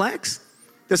perplexed.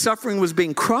 The suffering was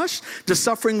being crushed. The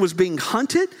suffering was being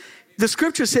hunted. The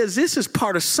scripture says this is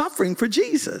part of suffering for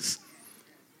Jesus.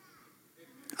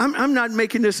 I'm not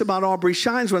making this about Aubrey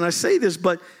Shines when I say this,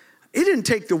 but it didn't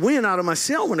take the wind out of my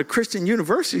sail when a Christian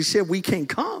university said we can't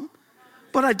come.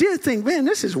 But I did think, man,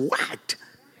 this is whacked.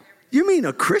 You mean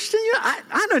a Christian?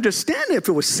 I'd understand if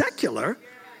it was secular.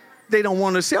 They don't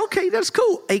want to say, okay, that's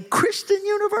cool. A Christian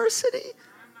university?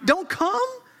 Don't come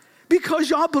because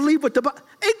y'all believe what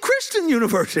a Christian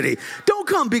university. Don't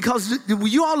come because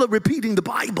you all are repeating the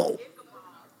Bible.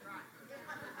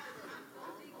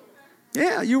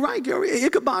 Yeah, you're right, Gary.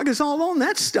 Ichabod is all on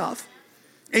that stuff.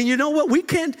 And you know what? We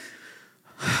can't.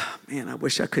 Man, I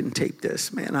wish I couldn't tape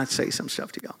this. Man, I'd say some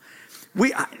stuff to y'all.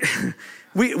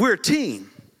 We're a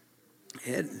team.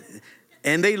 And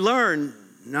they learn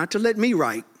not to let me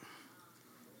write.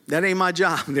 That ain't my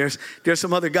job. There's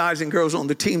some other guys and girls on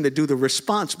the team that do the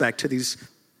response back to these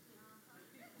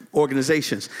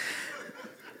organizations.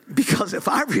 Because if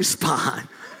I respond,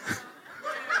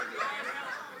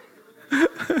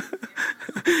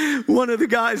 one of the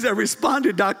guys that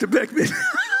responded, Dr. Beckman,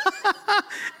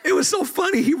 it was so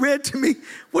funny. He read to me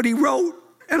what he wrote,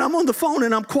 and I'm on the phone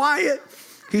and I'm quiet.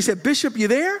 He said, Bishop, you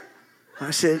there? I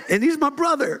said, and he's my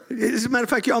brother. As a matter of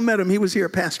fact, y'all met him. He was here,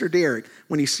 Pastor Derek,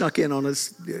 when he snuck in on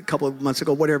us a couple of months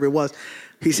ago, whatever it was.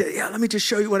 He said, yeah, let me just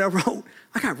show you what I wrote.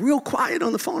 I got real quiet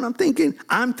on the phone. I'm thinking,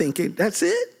 that's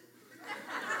it?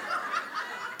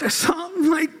 That's all.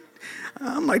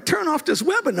 I'm like, turn off this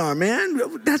webinar, man.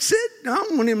 That's it? I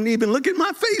don't want him to even look at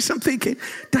my face. I'm thinking,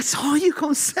 that's all you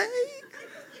gonna say?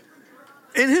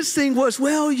 And his thing was,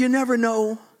 well, you never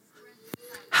know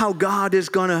how God is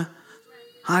gonna.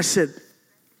 I said,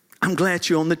 I'm glad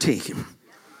you're on the team.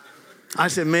 I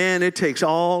said, man, it takes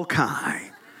all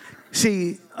kind.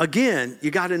 See, again,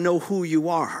 you got to know who you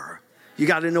are. You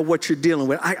got to know what you're dealing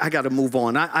with. I got to move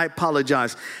on. I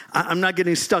apologize. I'm not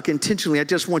getting stuck intentionally. I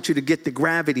just want you to get the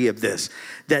gravity of this,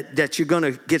 that you're going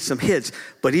to get some hits.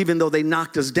 But even though they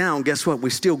knocked us down, guess what?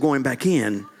 We're still going back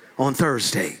in on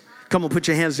Thursday. Come on, put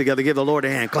your hands together. Give the Lord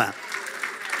a hand clap.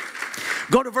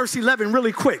 Go to verse 11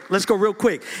 really quick. Let's go real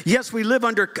quick. Yes, we live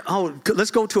under,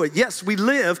 let's go to it. Yes, we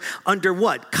live under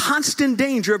what? Constant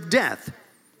danger of death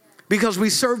because we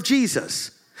serve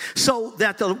Jesus. So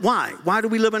that why? Why do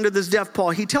we live under this death,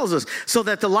 Paul? He tells us, so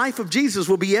that the life of Jesus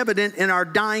will be evident in our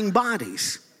dying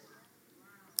bodies.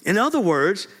 In other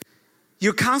words,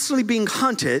 you're constantly being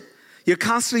hunted. You're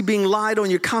constantly being lied on.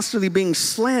 You're constantly being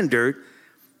slandered.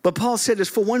 But Paul said it's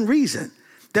for one reason.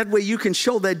 That way you can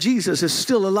show that Jesus is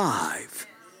still alive.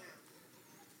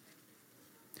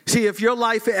 See, if your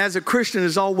life as a Christian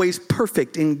is always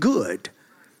perfect and good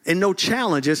and no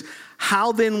challenges,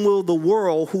 how then will the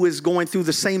world who is going through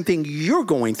the same thing you're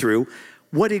going through,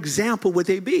 what example would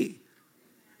they be?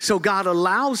 So God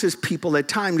allows his people at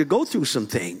times to go through some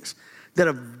things that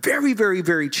are very, very,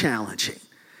 very challenging.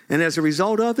 And as a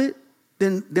result of it,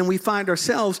 then we find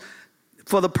ourselves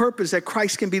for the purpose that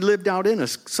Christ can be lived out in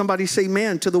us. Somebody say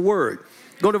amen to the word.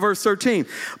 Go to verse 13.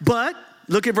 But,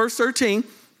 look at verse 13.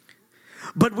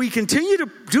 But we continue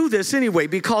to do this anyway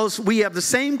because we have the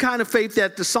same kind of faith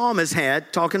that the psalmist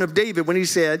had, talking of David, when he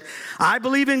said, I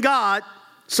believe in God,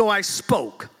 so I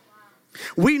spoke.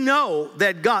 We know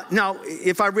that God, now,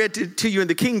 if I read to you in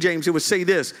the King James, it would say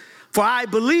this, for I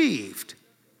believed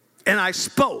and I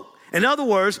spoke. In other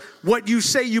words, what you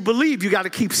say you believe, you got to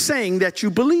keep saying that you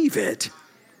believe it.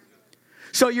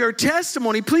 So your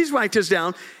testimony, please write this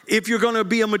down. If you're going to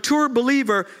be a mature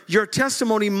believer, your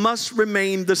testimony must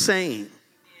remain the same.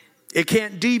 It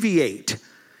can't deviate.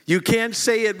 You can't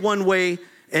say it one way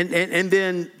and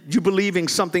then you believing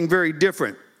something very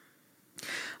different.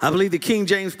 I believe the King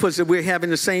James puts it, we're having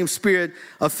the same spirit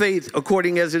of faith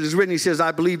according as it is written. He says,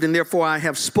 I believed and therefore I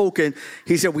have spoken.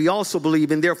 He said, we also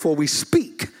believe and therefore we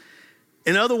speak.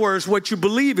 In other words, what you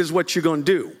believe is what you're going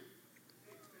to do.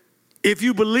 If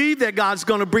you believe that God's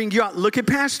going to bring you out, look at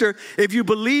Pastor, if you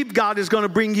believe God is going to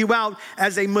bring you out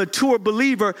as a mature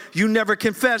believer, you never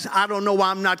confess, I don't know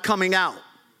why I'm not coming out.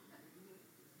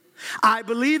 I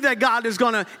believe that God is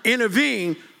going to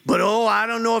intervene, but I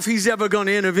don't know if he's ever going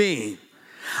to intervene.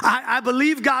 I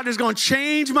believe God is going to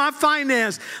change my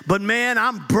finance, but man,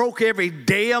 I'm broke every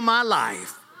day of my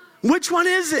life. Which one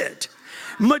is it?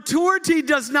 Maturity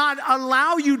does not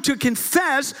allow you to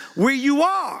confess where you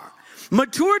are.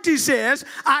 Maturity says,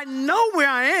 I know where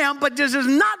I am, but this is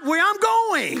not where I'm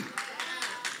going.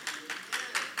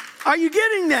 Are you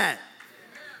getting that?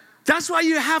 That's why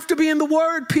you have to be in the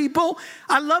Word, people.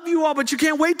 I love you all, but you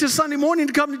can't wait till Sunday morning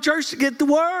to come to church to get the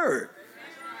Word.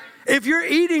 If you're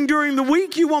eating during the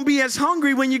week, you won't be as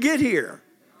hungry when you get here.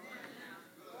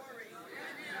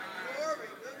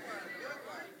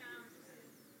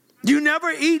 You never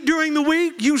eat during the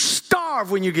week, you starve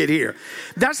when you get here.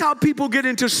 That's how people get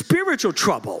into spiritual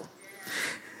trouble.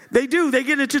 They do. They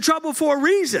get into trouble for a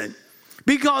reason.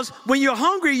 Because when you're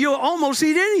hungry, you'll almost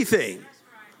eat anything.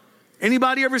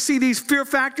 Anybody ever see these fear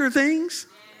factor things?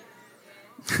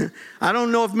 I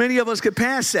don't know if many of us could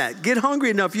pass that. Get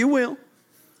hungry enough, you will.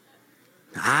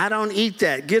 I don't eat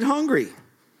that. Get hungry.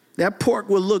 That pork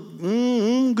will look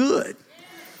good.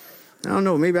 I don't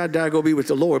know. Maybe I'd die to go be with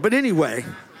the Lord. But anyway.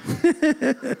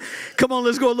 Come on,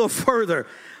 let's go a little further.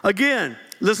 Again,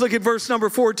 let's look at verse number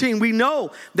 14. We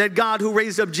know that God who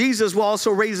raised up Jesus will also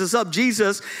raise us up,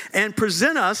 Jesus, and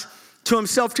present us to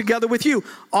himself together with you.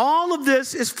 All of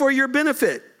this is for your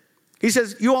benefit. He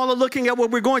says, you all are looking at what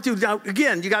we're going through. Now,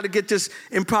 again, you got to get this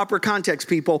in proper context,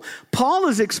 people. Paul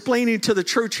is explaining to the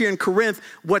church here in Corinth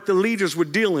what the leaders were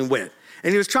dealing with.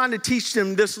 And he was trying to teach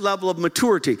them this level of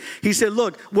maturity. He said,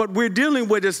 look, what we're dealing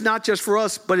with is not just for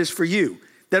us, but it's for you.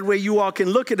 That way you all can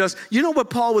look at us. You know what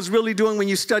Paul was really doing when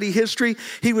you study history?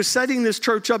 He was setting this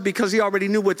church up because he already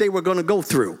knew what they were going to go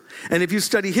through. And if you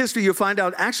study history, you'll find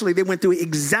out actually they went through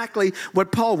exactly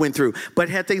what Paul went through. But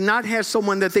had they not had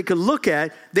someone that they could look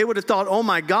at, they would have thought, oh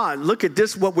my God, look at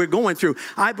this, what we're going through.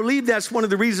 I believe that's one of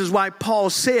the reasons why Paul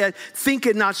said, think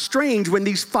it not strange when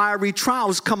these fiery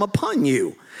trials come upon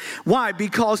you. Why?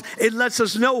 Because it lets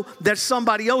us know that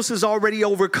somebody else has already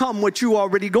overcome what you're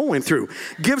already going through.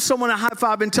 Give someone a high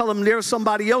five and tell them there's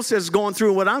somebody else that's going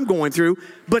through what I'm going through,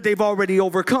 but they've already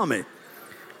overcome it.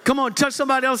 Come on, touch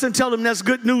somebody else and tell them that's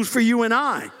good news for you and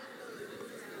I.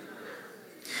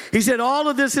 He said all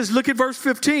of this is, look at verse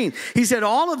 15. He said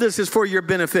all of this is for your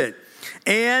benefit.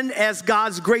 And as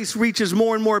God's grace reaches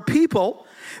more and more people,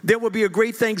 there will be a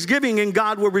great thanksgiving and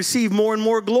God will receive more and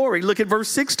more glory. Look at verse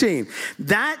 16.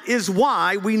 That is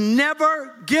why we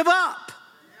never give up.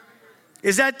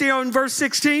 Is that there in verse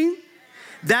 16?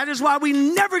 That is why we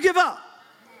never give up.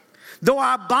 Though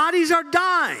our bodies are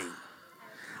dying,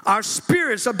 our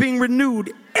spirits are being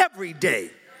renewed every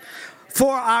day.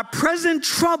 For our present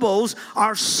troubles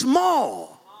are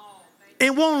small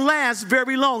and won't last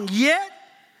very long. Yet,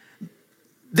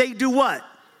 they do what?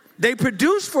 They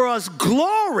produce for us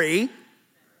glory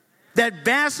that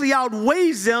vastly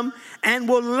outweighs them and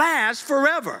will last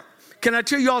forever. Can I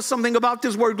tell you all something about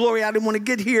this word glory? I didn't want to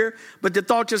get here, but the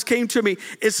thought just came to me.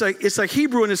 It's a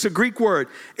Hebrew and it's a Greek word.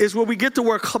 It's where we get the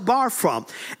word chabar from.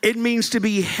 It means to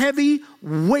be heavy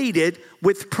weighted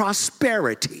with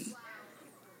prosperity.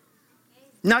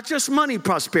 Not just money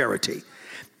prosperity.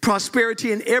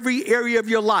 Prosperity in every area of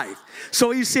your life. So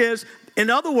he says,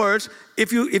 in other words,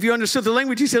 if you understood the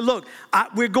language, he said, look,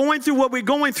 we're going through what we're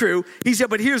going through. He said,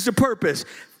 but here's the purpose.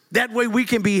 That way we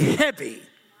can be heavy,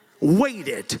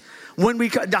 weighted.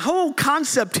 The whole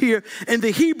concept here in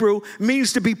the Hebrew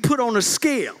means to be put on a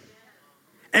scale.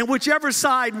 And whichever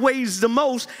side weighs the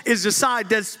most is the side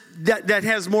that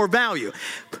has more value.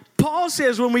 Paul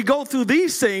says when we go through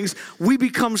these things, we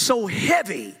become so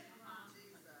heavy.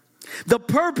 The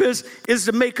purpose is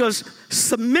to make us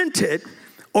cemented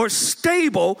or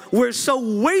stable. We're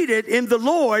so weighted in the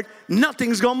Lord,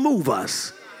 nothing's going to move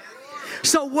us.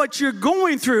 So what you're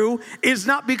going through is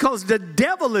not because the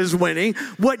devil is winning.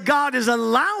 What God is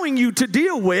allowing you to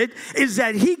deal with is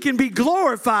that he can be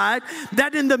glorified,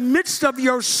 that in the midst of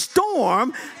your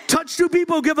storm, touch two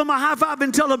people, give them a high five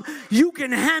and tell them, you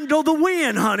can handle the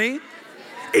wind, honey.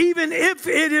 Even if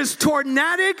it is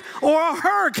tornadic or a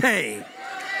hurricane,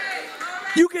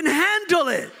 you can handle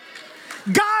it.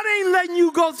 God ain't letting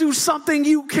you go through something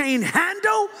you can't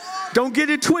handle. Don't get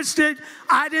it twisted.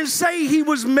 I didn't say he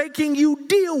was making you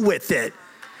deal with it.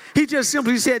 He just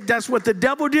simply said, that's what the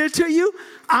devil did to you.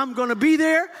 I'm going to be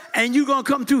there and you're going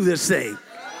to come through this thing.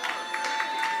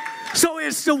 So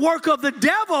it's the work of the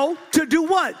devil to do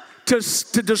what?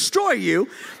 To destroy you.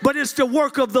 But it's the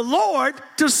work of the Lord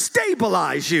to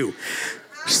stabilize you.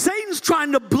 Satan's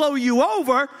trying to blow you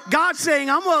over. God's saying,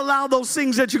 I'm going to allow those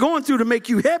things that you're going through to make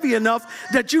you heavy enough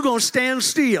that you're going to stand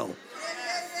still.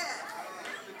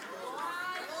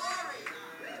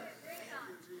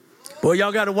 Boy,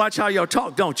 y'all got to watch how y'all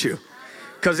talk, don't you?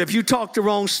 Because if you talk the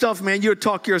wrong stuff, man, you'll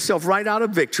talk yourself right out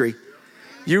of victory.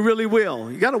 You really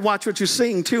will. You got to watch what you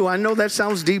sing, too. I know that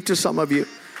sounds deep to some of you.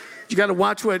 You got to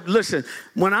watch what, listen,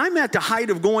 when I'm at the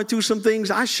height of going through some things,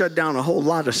 I shut down a whole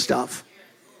lot of stuff.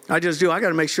 I just do. I got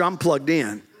to make sure I'm plugged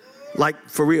in. Like,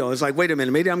 for real. It's like, wait a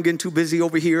minute. Maybe I'm getting too busy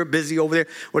over here, busy over there.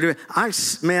 Whatever. I'll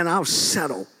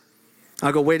settle.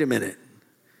 I'll go, wait a minute.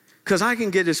 Because I can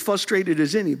get as frustrated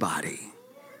as anybody.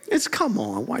 Come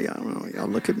on. Why y'all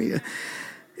look at me?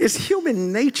 It's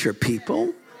human nature,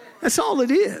 people. That's all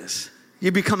it is.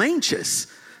 You become anxious.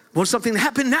 Want something to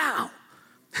happen now.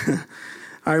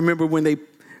 I remember when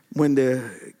the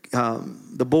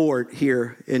board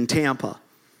here in Tampa.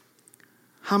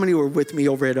 How many were with me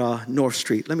over at North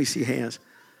Street? Let me see hands.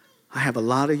 I have a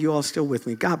lot of you all still with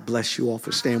me. God bless you all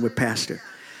for staying with Pastor.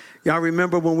 Y'all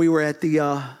remember when we were at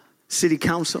the city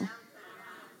council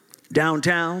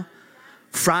downtown?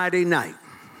 Friday night.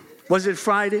 Was it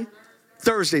Friday?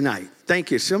 Thursday night.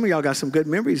 Thank you. Some of y'all got some good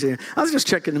memories there. I was just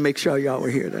checking to make sure y'all were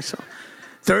here. That's all.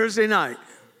 Thursday night.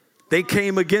 They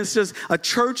came against us. A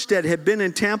church that had been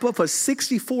in Tampa for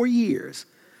 64 years.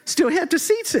 Still had the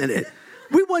seats in it.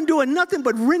 We wasn't doing nothing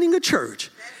but renting a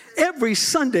church. Every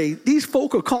Sunday, these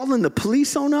folk are calling the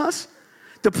police on us.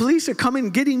 The police are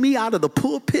coming getting me out of the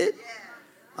pulpit.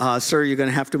 Sir, you're going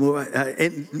to have to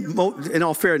move. In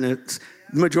all fairness,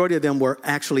 the majority of them were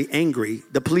actually angry,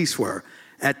 the police were,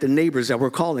 at the neighbors that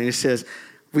were calling. It says,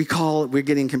 we're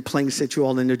getting complaints that you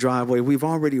all in the driveway. We've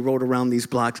already rode around these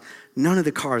blocks. None of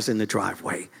the cars in the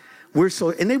driveway.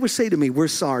 And they would say to me, we're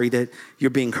sorry that you're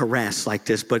being harassed like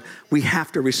this, but we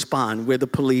have to respond. We're the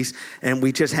police, and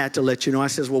we just had to let you know. I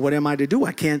says, well, what am I to do?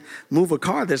 I can't move a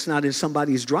car that's not in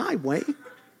somebody's driveway.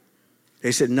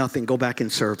 They said, nothing, go back in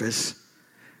service.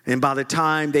 And by the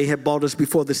time they had brought us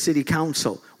before the city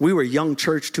council, we were a young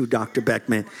church too, Dr.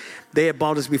 Beckman. They had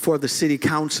brought us before the city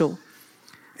council.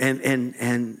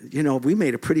 And you know, we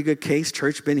made a pretty good case.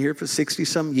 Church been here for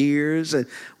 60-some years, and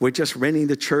we're just renting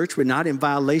the church. We're not in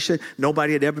violation.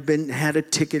 Nobody had ever had a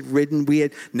ticket written. We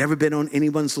had never been on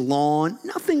anyone's lawn,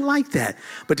 nothing like that.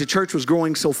 But the church was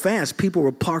growing so fast, people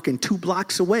were parking 2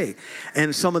 blocks away.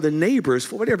 And some of the neighbors,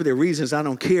 for whatever their reasons, I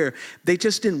don't care, they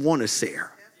just didn't want us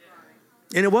there.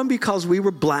 And it wasn't because we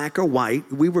were black or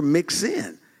white. We were mixed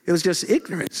in. It was just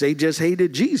ignorance. They just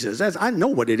hated Jesus. I know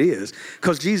what it is,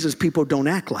 because Jesus people don't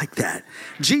act like that.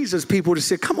 Jesus people just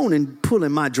said, come on and pull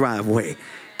in my driveway.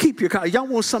 Keep your car. Y'all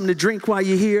want something to drink while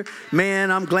you're here? Man,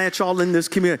 I'm glad y'all in this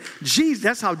community. Jesus,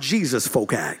 that's how Jesus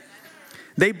folk act.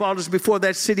 They brought us before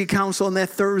that city council on that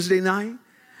Thursday night.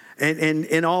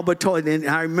 And all but told. And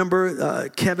I remember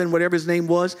Kevin, whatever his name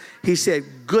was, he said,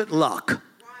 good luck.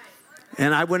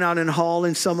 And I went out in the hall,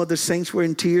 and some of the saints were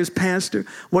in tears. Pastor,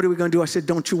 what are we going to do? I said,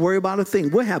 don't you worry about a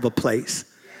thing. We'll have a place.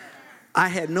 I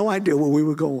had no idea where we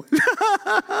were going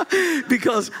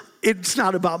because it's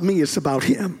not about me. It's about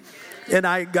him. And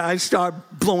I started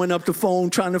blowing up the phone,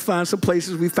 trying to find some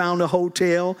places. We found a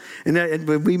hotel, and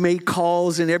we made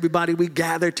calls, and everybody, we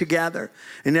gathered together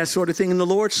and that sort of thing. And the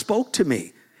Lord spoke to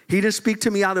me. He didn't speak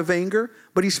to me out of anger,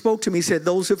 but he spoke to me. He said,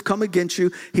 those who have come against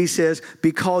you, he says,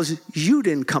 because you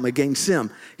didn't come against them,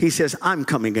 he says, I'm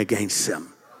coming against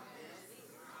them.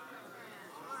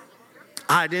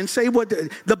 I didn't say what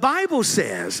the Bible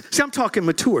says. See, I'm talking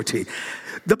maturity.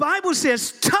 The Bible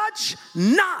says, touch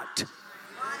not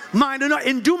mine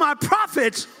and do my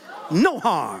prophets no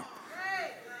harm.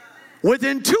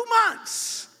 Within 2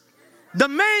 months, the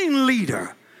main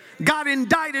leader got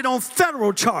indicted on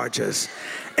federal charges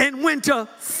and went to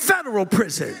federal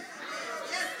prison.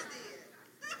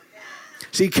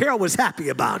 See, Carol was happy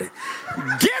about it.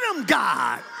 Get him,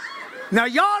 God. Now,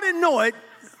 y'all didn't know it,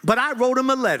 but I wrote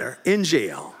him a letter in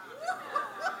jail.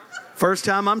 First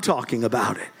time I'm talking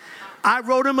about it. I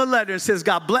wrote him a letter and says,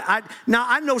 God bless. Now,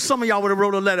 I know some of y'all would have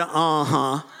wrote a letter,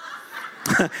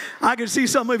 I can see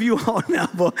some of you all now,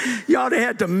 but y'all they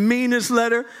had the meanest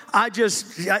letter. I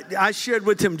shared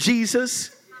with him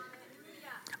Jesus.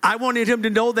 I wanted him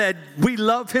to know that we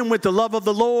love him with the love of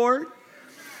the Lord.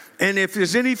 And if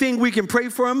there's anything we can pray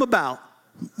for him about,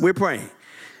 we're praying.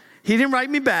 He didn't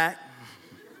write me back.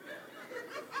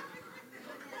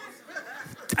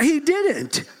 He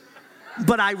didn't.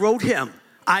 But I wrote him.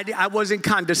 I wasn't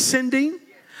condescending.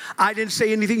 I didn't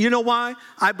say anything. You know why?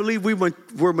 I believe we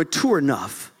were mature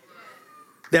enough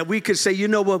that we could say, you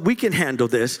know what, we can handle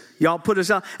this. Y'all put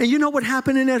us out. And you know what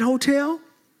happened in that hotel?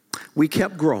 We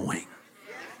kept growing.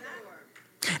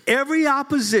 Every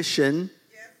opposition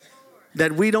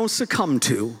that we don't succumb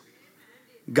to,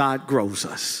 God grows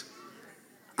us.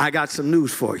 I got some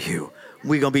news for you.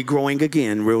 We're going to be growing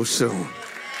again real soon.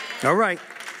 All right.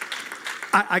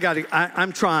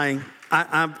 I'm trying.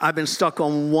 I've been stuck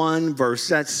on one verse.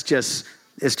 It's just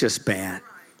bad.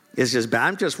 It's just bad.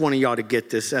 I'm just wanting y'all to get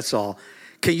this. That's all.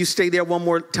 Can you stay there one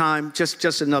more time?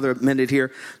 Just another minute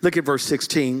here. Look at verse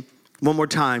 16. One more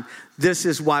time. This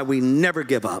is why we never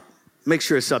give up. Make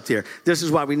sure it's up there. This is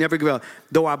why we never give up.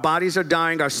 Though our bodies are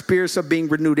dying, our spirits are being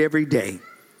renewed every day.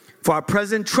 For our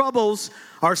present troubles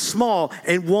are small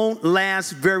and won't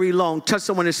last very long. Touch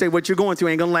someone and say, what you're going through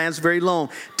ain't going to last very long.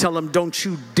 Tell them, don't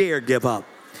you dare give up.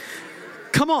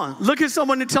 Come on, look at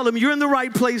someone and tell them you're in the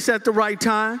right place at the right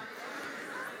time.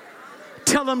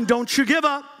 Tell them, don't you give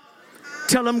up.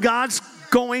 Tell them God's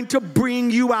going to bring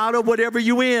you out of whatever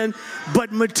you're in,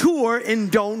 but mature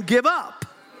and don't give up.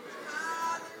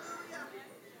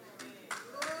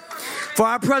 For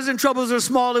our present troubles are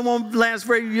small and won't last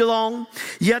very long,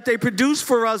 yet they produce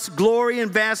for us glory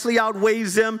and vastly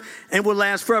outweighs them and will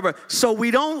last forever. So we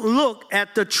don't look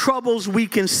at the troubles we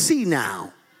can see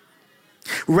now.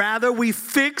 Rather, we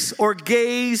fix or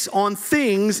gaze on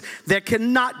things that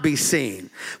cannot be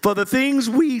seen. For the things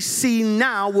we see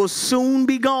now will soon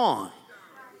be gone.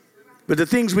 But the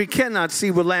things we cannot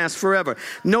see will last forever.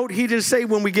 Note, he didn't say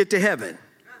when we get to heaven.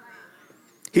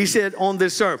 He said on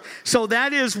this earth. So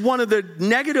that is one of the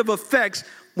negative effects.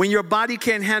 When your body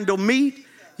can't handle meat,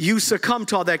 you succumb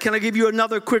to all that. Can I give you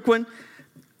another quick one?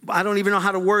 I don't even know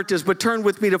how to word this, but turn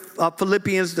with me to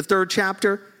Philippians, the 3rd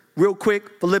chapter. Real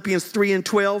quick, Philippians 3 and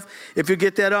 12, if you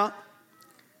get that up.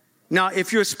 Now,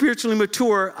 if you're spiritually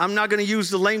mature, I'm not going to use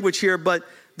the language here, but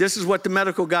this is what the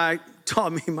medical guy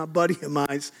taught me, my buddy of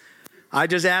mine. I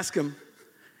just asked him.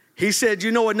 He said,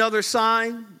 you know another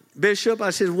sign, Bishop? I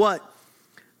said, what?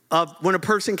 When a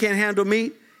person can't handle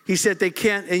meat? He said they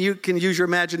can't, and you can use your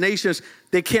imaginations,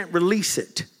 they can't release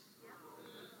it.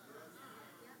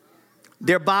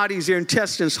 Their bodies, their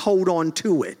intestines hold on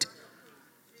to it.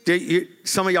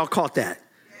 Some of y'all caught that.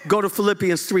 Go to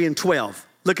Philippians 3:12.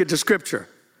 Look at the scripture.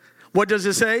 What does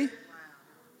it say?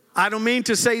 I don't mean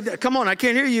to say that. Come on, I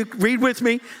can't hear you. Read with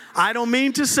me. I don't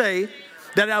mean to say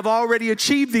that I've already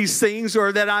achieved these things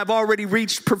or that I've already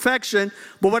reached perfection.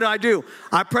 But what do?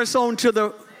 I press on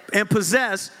to and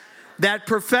possess that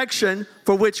perfection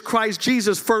for which Christ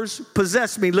Jesus first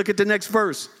possessed me. Look at the next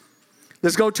verse.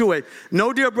 Let's go to it.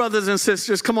 No, dear brothers and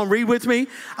sisters, come on, read with me.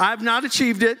 I have not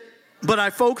achieved it, but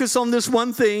I focus on this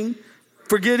one thing,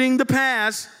 forgetting the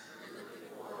past.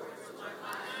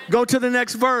 Go to the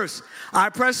next verse. I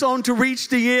press on to reach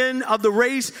the end of the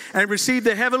race and receive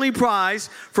the heavenly prize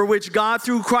for which God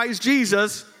through Christ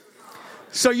Jesus.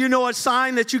 So you know a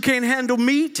sign that you can't handle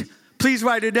meat? Please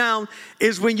write it down,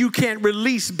 is when you can't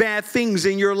release bad things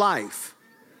in your life.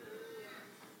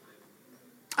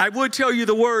 I would tell you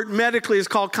the word medically is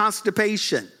called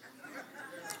constipation.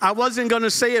 I wasn't going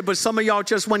to say it, but some of y'all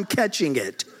just weren't catching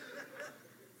it.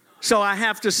 So I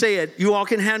have to say it. You all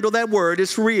can handle that word.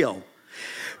 It's real.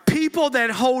 People that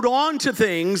hold on to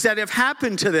things that have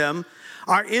happened to them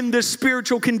are in this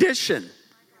spiritual condition.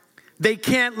 They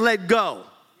can't let go.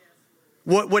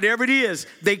 Whatever it is,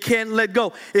 they can't let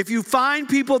go. If you find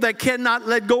people that cannot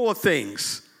let go of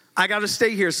things, I got to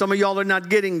stay here. Some of y'all are not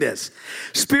getting this.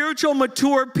 Spiritual,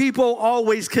 mature people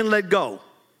always can let go.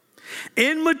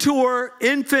 Immature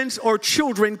infants or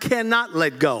children cannot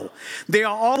let go. They'll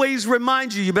always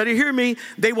remind you better hear me,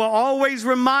 they will always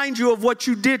remind you of what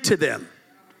you did to them.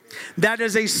 That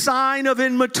is a sign of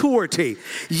immaturity.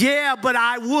 Yeah, but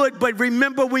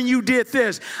remember when you did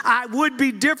this. I would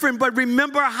be different, but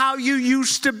remember how you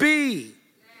used to be.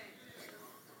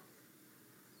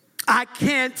 I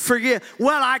can't forgive.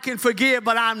 Well, I can forgive,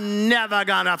 but I'm never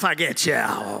gonna forget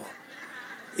you.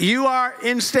 You are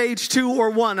in stage 2 or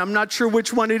 1. I'm not sure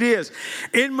which one it is.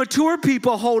 Immature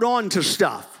people hold on to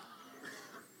stuff.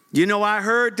 You know, I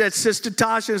heard that Sister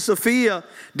Tasha and Sophia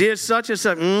did such and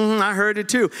such. I heard it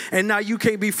too. And now you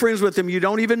can't be friends with them. You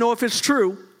don't even know if it's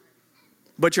true,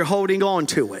 but you're holding on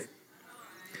to it.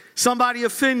 Somebody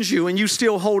offends you and you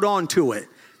still hold on to it.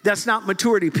 That's not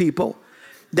maturity, people.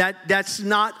 That's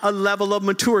not a level of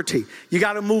maturity. You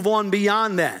got to move on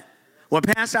beyond that. Well,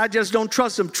 Pastor, I just don't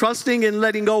trust them. Trusting and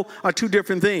letting go are two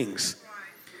different things.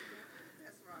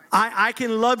 I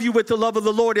can love you with the love of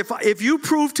the Lord. If you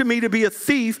prove to me to be a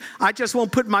thief, I just won't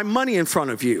put my money in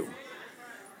front of you.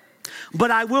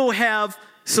 But I will have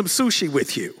some sushi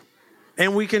with you.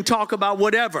 And we can talk about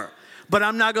whatever. But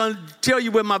I'm not going to tell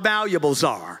you where my valuables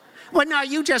are. Well, now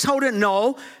you just hold it.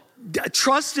 No,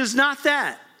 trust is not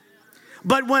that.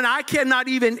 But when I cannot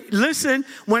even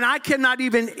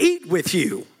eat with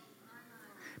you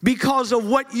because of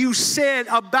what you said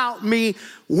about me,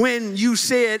 when you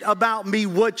said about me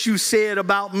what you said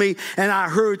about me, and I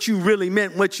heard you really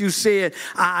meant what you said,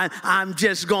 I'm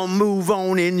just going to move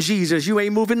on in Jesus. You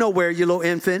ain't moving nowhere, you little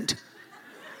infant.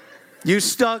 You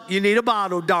stuck. You need a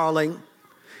bottle, darling,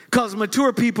 because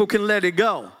mature people can let it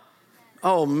go.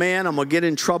 Oh, man, I'm going to get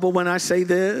in trouble when I say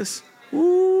this.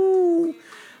 Ooh.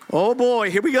 Oh,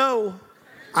 boy, here we go.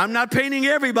 I'm not painting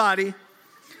everybody.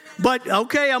 But,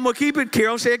 okay, I'm going to keep it.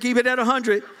 Carol said keep it at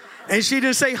 100. And she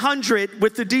didn't say 100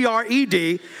 with the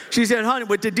D-R-E-D. She said 100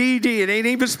 with the D-D. It ain't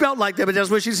even spelled like that, but that's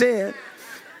what she said.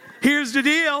 Here's the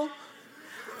deal.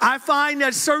 I find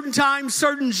that certain times,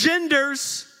 certain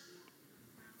genders.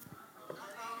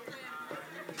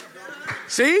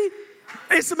 See?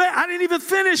 I didn't even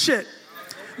finish it.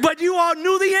 But you all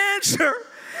knew the answer.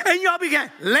 And y'all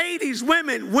began, ladies,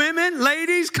 women,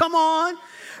 ladies, come on.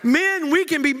 Men, we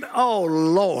can be, oh,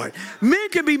 Lord. Men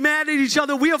can be mad at each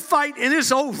other. We'll fight and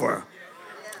it's over.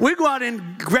 We go out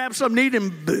and grab something to eat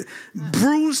and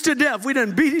bruise to death. We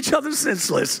done beat each other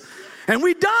senseless. And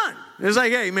we done. It's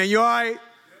like, hey, man, you all right?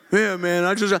 Yeah, man,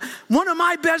 one of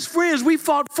my best friends, we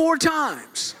fought 4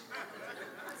 times.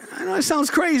 I know it sounds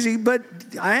crazy, but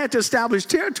I had to establish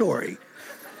territory.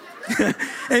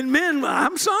 And men,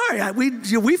 I'm sorry,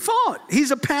 we fought.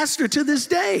 He's a pastor to this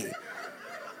day.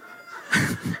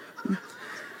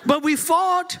 But we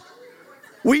fought.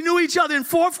 We knew each other in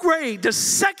 4th grade.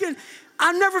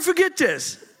 I'll never forget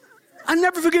this.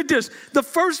 The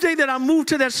first day that I moved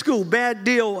to that school, bad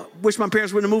deal. Wish my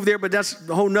parents wouldn't have moved there, but that's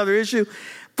a whole nother issue.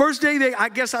 First day, I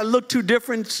guess I looked too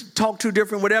different, talked too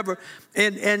different, whatever.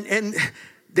 And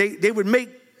they would make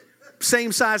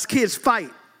same-size kids fight.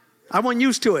 I wasn't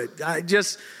used to it.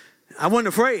 I wasn't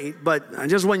afraid, but I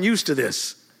just wasn't used to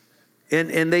this.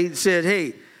 And they said,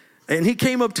 hey, and he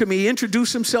came up to me,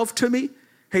 introduced himself to me.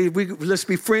 Hey, let's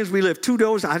be friends. We live 2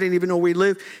 doors. I didn't even know where he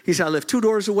lived. He said, I live 2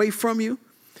 doors away from you.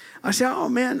 I said, oh,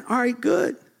 man, all right,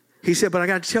 good. He said, but I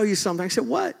got to tell you something. I said,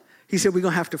 what? He said, we're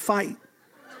going to have to fight.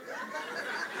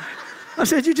 I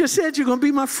said, you just said you're going to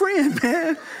be my friend,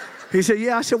 man. He said,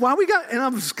 yeah. I said, why we got, and I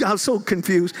was so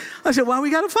confused. I said, why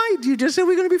we got to fight? You just said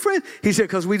we're going to be friends. He said,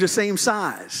 because we're the same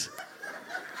size.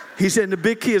 He said, the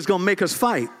big kid's going to make us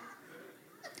fight.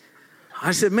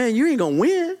 I said, man, you ain't going to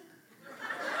win.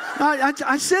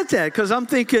 I said that because I'm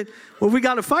thinking, well, we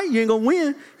got to fight. You ain't going to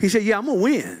win. He said, yeah, I'm going to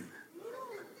win.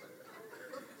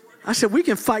 I said, we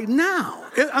can fight now.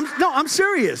 I'm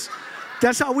serious.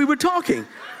 That's how we were talking.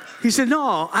 He said,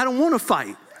 no, I don't want to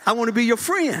fight. I want to be your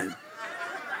friend.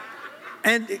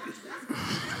 And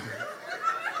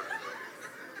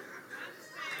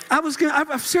I'm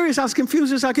serious. I was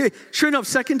confused as I could. Sure enough,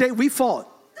 second day we fought.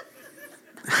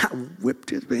 I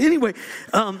whipped it. But anyway,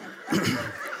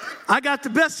 I got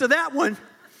the best of that one,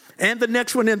 and the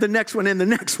next one, and the next one, and the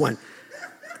next one.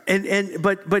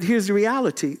 But here's the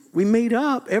reality. We made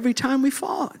up every time we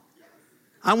fought.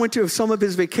 I went to some of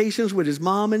his vacations with his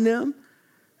mom and them.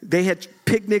 They had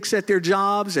picnics at their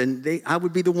jobs, and I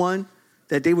would be the one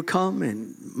that they would come,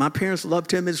 and my parents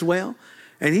loved him as well.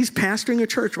 And he's pastoring a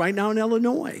church right now in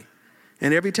Illinois.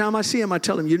 And every time I see him, I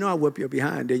tell him, you know I whip your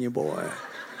behind, didn't you, boy?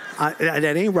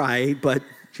 That ain't right, but,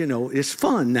 you know, it's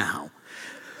fun now.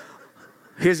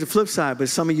 Here's the flip side, but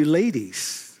some of you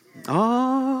ladies,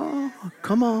 oh,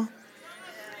 come on.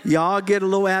 Y'all get a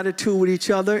little attitude with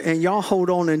each other, and y'all hold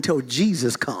on until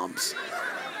Jesus comes.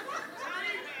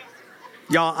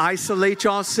 Y'all isolate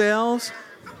yourselves.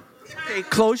 Okay,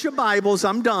 close your Bibles.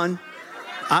 I'm done.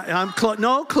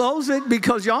 No, close it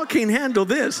because y'all can't handle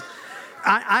this.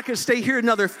 I could stay here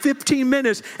another 15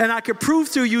 minutes and I could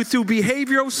prove to you through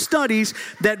behavioral studies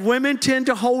that women tend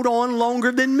to hold on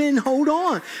longer than men hold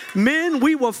on. Men,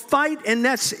 we will fight and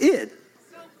that's it.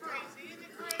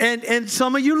 And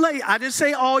some of you ladies, I didn't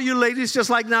say all you ladies, just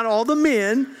like not all the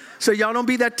men, so y'all don't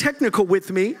be that technical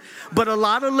with me, but a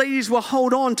lot of ladies will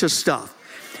hold on to stuff.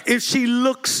 If she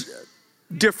looks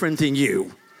different than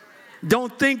you,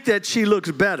 don't think that she looks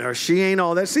better. She ain't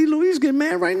all that. See, Louise getting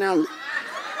mad right now.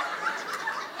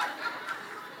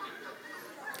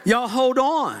 Y'all hold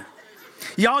on.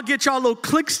 Y'all get y'all little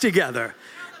cliques together.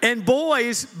 And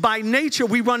boys, by nature,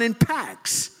 we run in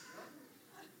packs.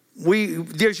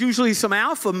 There's usually some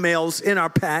alpha males in our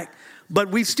pack, but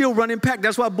we still run in pack.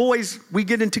 That's why boys, we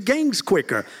get into gangs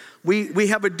quicker. We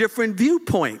have a different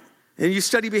viewpoint. And you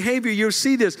study behavior, you'll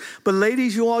see this. But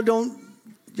ladies, y'all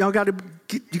got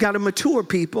to mature,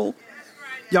 people.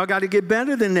 Y'all got to get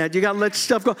better than that. You got to let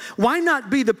stuff go. Why not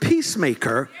be the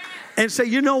peacemaker and say,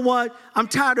 you know what? I'm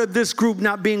tired of this group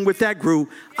not being with that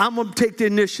group. I'm going to take the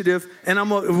initiative and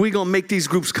we're going to make these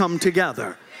groups come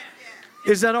together.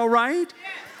 Is that all right?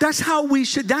 That's how we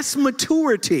should. That's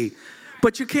maturity.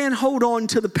 But you can't hold on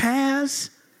to the past.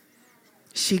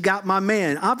 She got my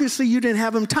man. Obviously, you didn't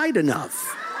have him tight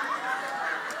enough.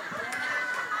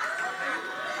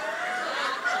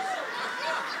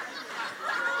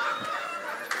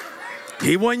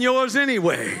 He wasn't yours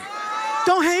anyway.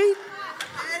 Don't hate.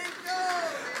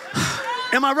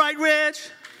 Am I right, Reg?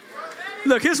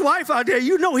 Look, his wife out there,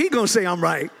 you know he gonna say I'm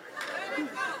right.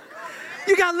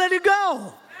 You gotta let it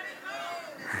go.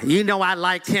 You know I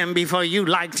liked him before you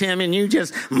liked him and you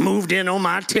just moved in on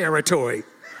my territory.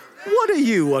 What are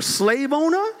you, a slave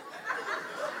owner?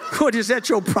 What, is that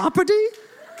your property?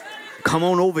 Come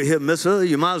on over here, mister.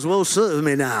 You might as well serve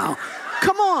me now.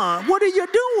 Come on, what are you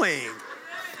doing?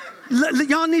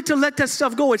 Y'all need to let that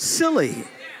stuff go. It's silly.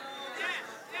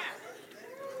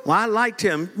 Well, I liked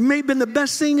him. It may have been the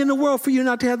best thing in the world for you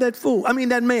not to have that fool. I mean,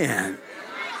 that man.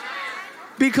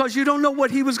 Because you don't know what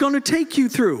he was going to take you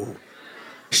through.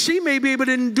 She may be able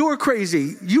to endure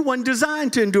crazy. You weren't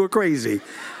designed to endure crazy.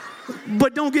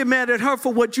 But don't get mad at her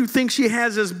for what you think she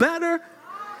has is better.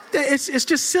 It's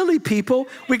just silly, people.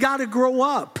 We got to grow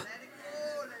up.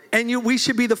 And we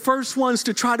should be the first ones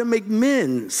to try to make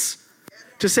amends.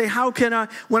 To say, how can I,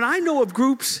 when I know of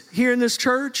groups here in this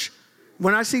church,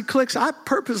 when I see cliques, I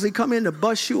purposely come in to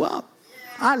bust you up.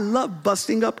 I love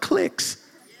busting up cliques.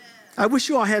 I wish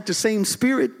you all had the same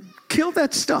spirit. Kill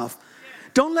that stuff.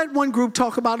 Don't let one group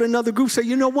talk about another group. Say,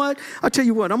 you know what? I'll tell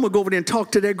you what, I'm going to go over there and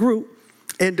talk to that group.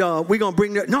 And we're going to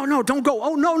bring that. No, don't go.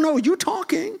 Oh, no, you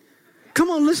talking.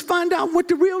 Come on, let's find out what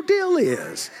the real deal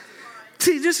is.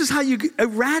 See, this is how you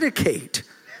eradicate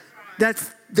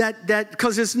that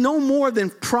because it's no more than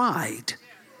pride.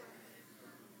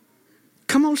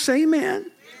 Come on, say amen.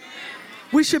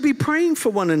 We should be praying for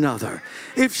one another.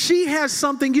 If she has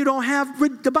something you don't have,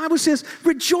 the Bible says,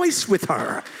 rejoice with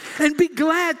her and be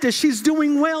glad that she's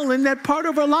doing well in that part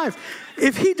of her life.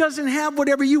 If he doesn't have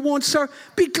whatever you want, sir,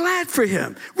 be glad for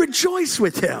him. Rejoice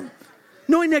with him.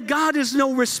 Knowing that God is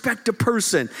no respecter of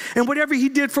person. And whatever he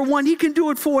did for one, he can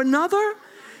do it for another.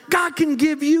 God can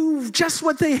give you just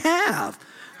what they have.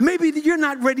 Maybe you're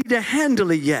not ready to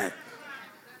handle it yet.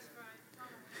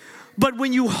 But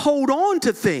when you hold on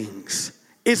to things,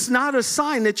 it's not a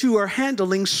sign that you are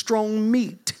handling strong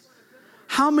meat.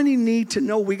 How many need to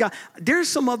know we got? There's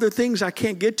some other things I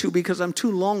can't get to because I'm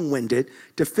too long-winded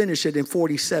to finish it in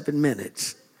 47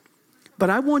 minutes. But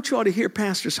I want you all to hear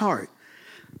Pastor's heart.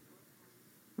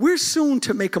 We're soon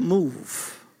to make a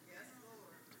move.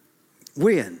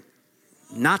 When?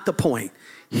 Not the point.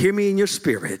 Hear me in your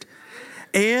spirit.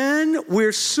 And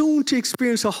we're soon to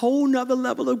experience a whole nother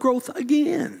level of growth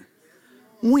again.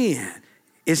 When?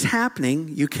 It's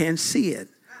happening. You can't see it.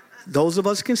 Those of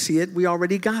us can see it. We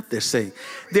already got this thing.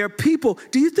 There are people.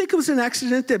 Do you think it was an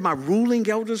accident that my ruling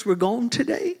elders were gone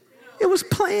today? It was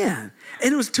planned.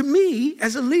 And it was, to me,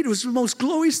 as a leader, it was the most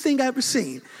glorious thing I've ever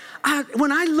seen.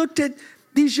 When I looked at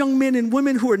these young men and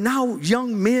women who are now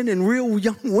young men and real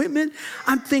young women,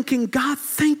 I'm thinking, God,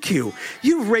 thank you.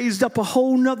 You raised up a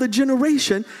whole nother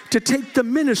generation to take the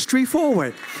ministry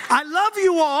forward. I love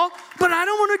you all, but I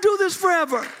don't want to do this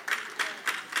forever.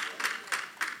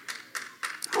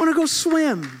 I want to go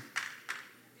swim.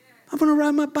 I want to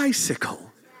ride my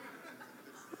bicycle.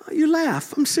 You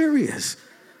laugh. I'm serious.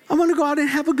 I want to go out and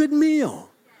have a good meal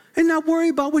and not worry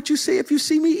about what you say if you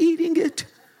see me eating it.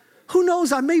 Who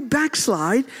knows? I may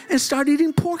backslide and start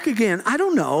eating pork again. I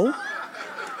don't know.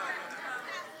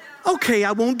 Okay,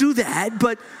 I won't do that,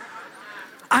 but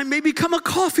I may become a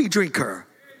coffee drinker.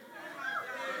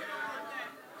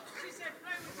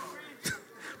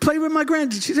 Play with my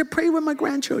grandchildren. She said, pray with my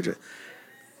grandchildren.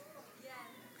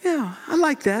 Yeah, I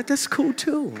like that. That's cool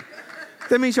too.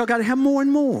 That means y'all got to have more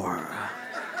and more.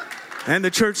 And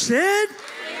the church said,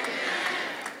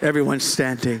 everyone's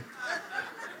standing.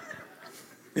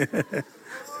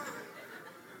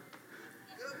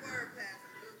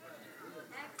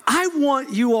 I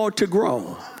want you all to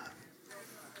grow.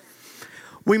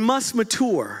 We must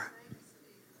mature.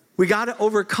 We got to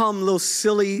overcome those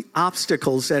silly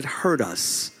obstacles that hurt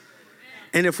us.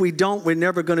 And if we don't, we're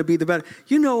never going to be the better.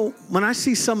 You know, when I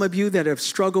see some of you that have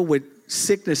struggled with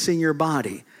sickness in your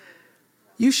body,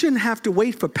 you shouldn't have to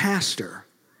wait for pastor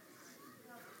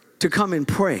to come and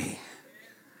pray.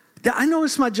 I know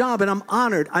it's my job and I'm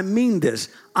honored. I mean this.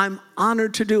 I'm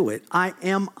honored to do it. I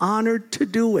am honored to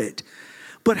do it.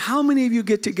 But how many of you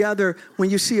get together when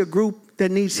you see a group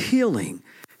that needs healing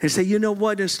and say, you know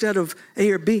what, instead of A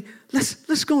or B,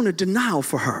 let's go into denial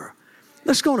for her.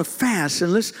 Let's go on a fast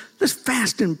and let's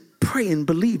fast and pray and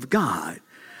believe God.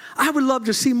 I would love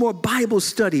to see more Bible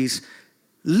studies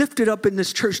lifted up in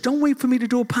this church. Don't wait for me to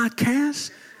do a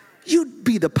podcast. You'd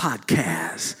be the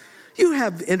podcast. You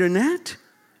have internet.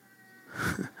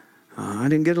 I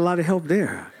didn't get a lot of help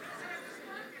there.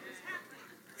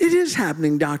 It is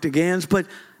happening, Dr. Gans, but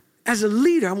as a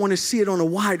leader, I want to see it on a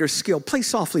wider scale. Play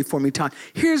softly for me, Todd.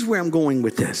 Here's where I'm going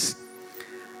with this.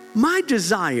 My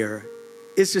desire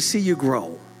is to see you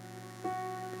grow.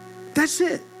 That's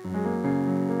it.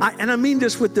 And I mean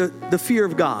this with the fear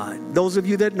of God. Those of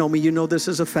you that know me, you know this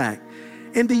is a fact.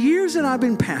 In the years that I've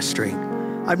been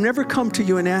pastoring, I've never come to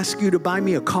you and asked you to buy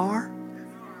me a car.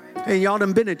 And y'all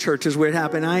done been at churches where it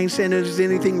happened. I ain't saying there's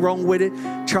anything wrong with it.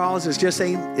 Charles, it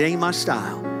ain't my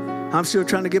style. I'm still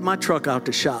trying to get my truck out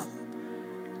the shop.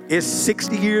 It's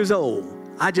 60 years old.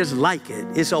 I just like it.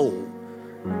 It's old.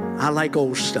 I like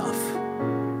old stuff.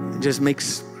 It just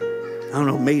makes, I don't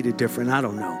know, made it different. I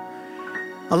don't know.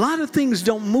 A lot of things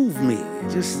don't move me.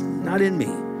 Just not in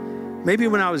me. Maybe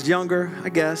when I was younger, I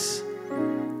guess.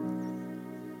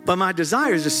 But my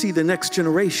desire is to see the next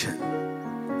generation.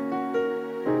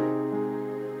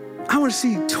 I want to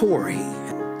see Tori,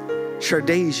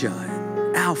 Shardasia,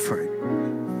 and Alfred,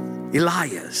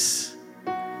 Elias.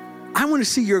 I want to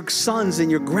see your sons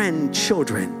and your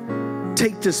grandchildren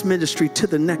take this ministry to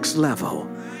the next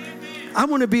level. I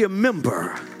want to be a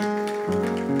member.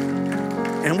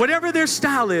 And whatever their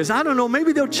style is, I don't know,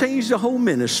 maybe they'll change the whole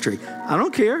ministry. I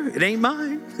don't care. It ain't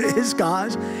mine. It's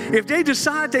God's. If they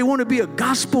decide they want to be a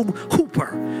gospel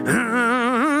hooper,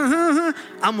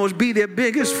 I'm going to be their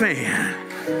biggest fan.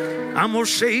 I'm going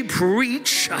to say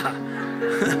preach.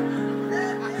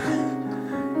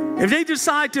 If they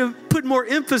decide to put more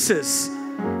emphasis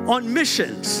on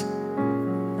missions,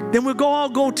 then we'll all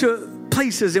go to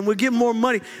places and we'll give more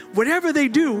money. Whatever they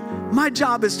do, my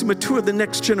job is to mature the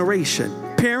next generation.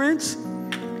 Parents,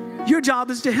 Your job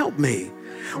is to help me.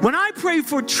 When I pray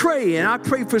for Trey and I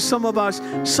pray for some of our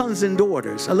sons and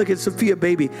daughters, I look at Sophia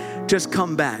baby just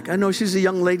come back. I know she's a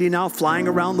young lady now flying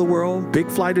around the world, big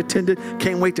flight attendant.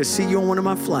 Can't wait to see you on one of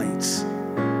my flights.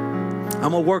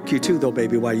 I'm going to work you too though,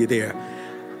 baby, while you're there.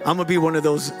 I'm going to be one of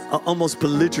those almost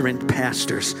belligerent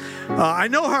pastors. I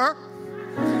know her.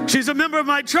 She's a member of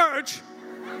my church.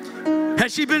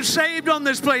 Has she been saved on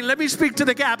this plane? Let me speak to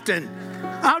the captain.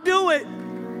 I'll do it.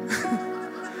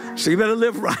 So you better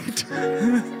live right.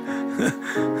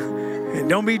 And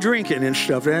don't be drinking and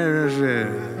stuff. All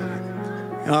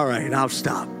right, I'll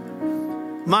stop.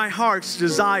 My heart's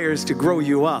desire is to grow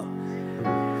you up.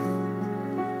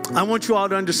 I want you all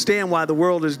to understand why the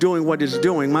world is doing what it's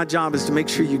doing. My job is to make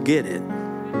sure you get it.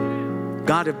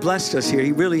 God has blessed us here.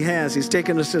 He really has. He's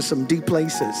taken us to some deep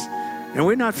places. And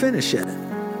we're not finished yet.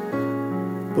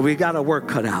 But we got our work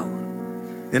cut out.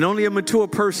 And only a mature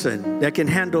person that can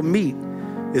handle meat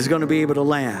is going to be able to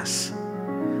last.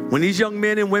 When these young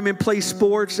men and women play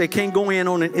sports, they can't go in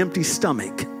on an empty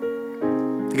stomach.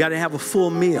 You got to have a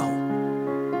full meal.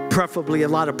 Preferably a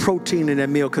lot of protein in that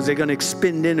meal because they're going to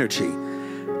expend energy.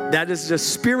 That is the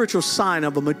spiritual sign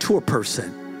of a mature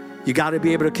person. You got to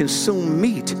be able to consume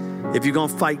meat if you're going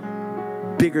to fight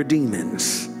bigger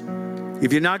demons.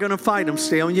 If you're not going to fight them,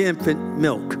 stay on your infant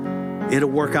milk. It'll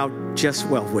work out just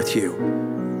well with you.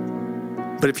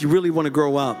 But if you really want to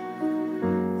grow up,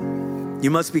 you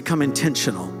must become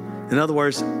intentional. In other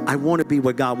words, I want to be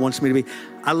what God wants me to be.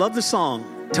 I love the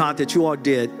song, Todd, that you all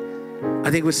did.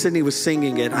 I think it was Sydney was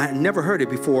singing it. I had never heard it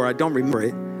before. I don't remember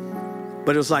it.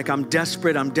 But it was like, I'm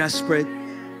desperate, I'm desperate.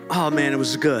 Oh, man, it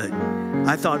was good.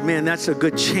 I thought, man, that's a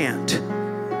good chant.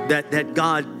 That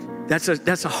God, that's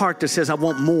a heart that says, I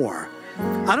want more.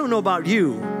 I don't know about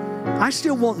you. I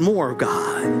still want more of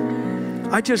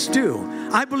God. I just do.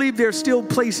 I believe there's still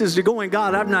places to go in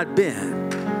God I've not been.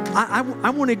 I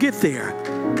want to get there.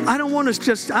 I don't want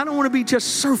to be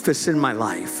just surface in my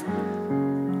life.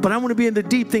 But I want to be in the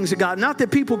deep things of God. Not that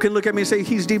people can look at me and say,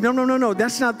 he's deep. No.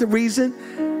 That's not the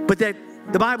reason. But that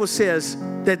the Bible says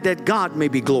that God may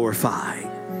be glorified.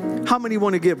 How many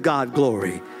want to give God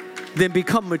glory? Then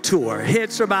become mature.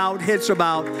 Heads are bowed,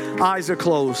 eyes are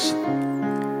closed.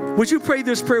 Would you pray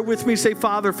this prayer with me? Say,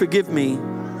 Father, forgive me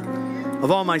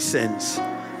of all my sins.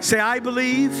 Say, I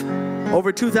believe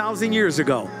over 2,000 years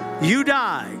ago, you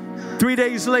died. 3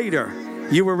 days later,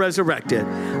 you were resurrected.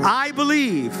 I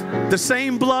believe the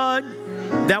same blood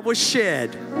that was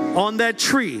shed on that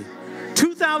tree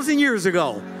 2,000 years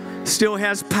ago still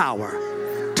has power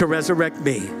to resurrect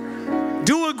me.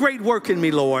 Do a great work in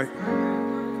me, Lord,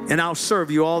 and I'll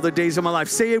serve you all the days of my life.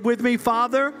 Say it with me,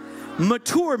 Father,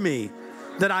 mature me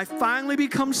that I finally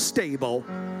become stable,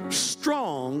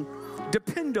 strong,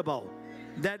 dependable,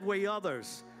 that way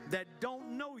others that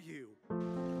don't know you.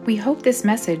 We hope this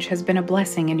message has been a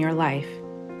blessing in your life.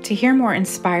 To hear more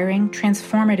inspiring,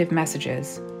 transformative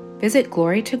messages, visit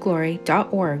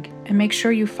glorytoglory.org and make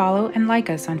sure you follow and like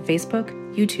us on Facebook,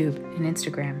 YouTube, and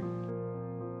Instagram.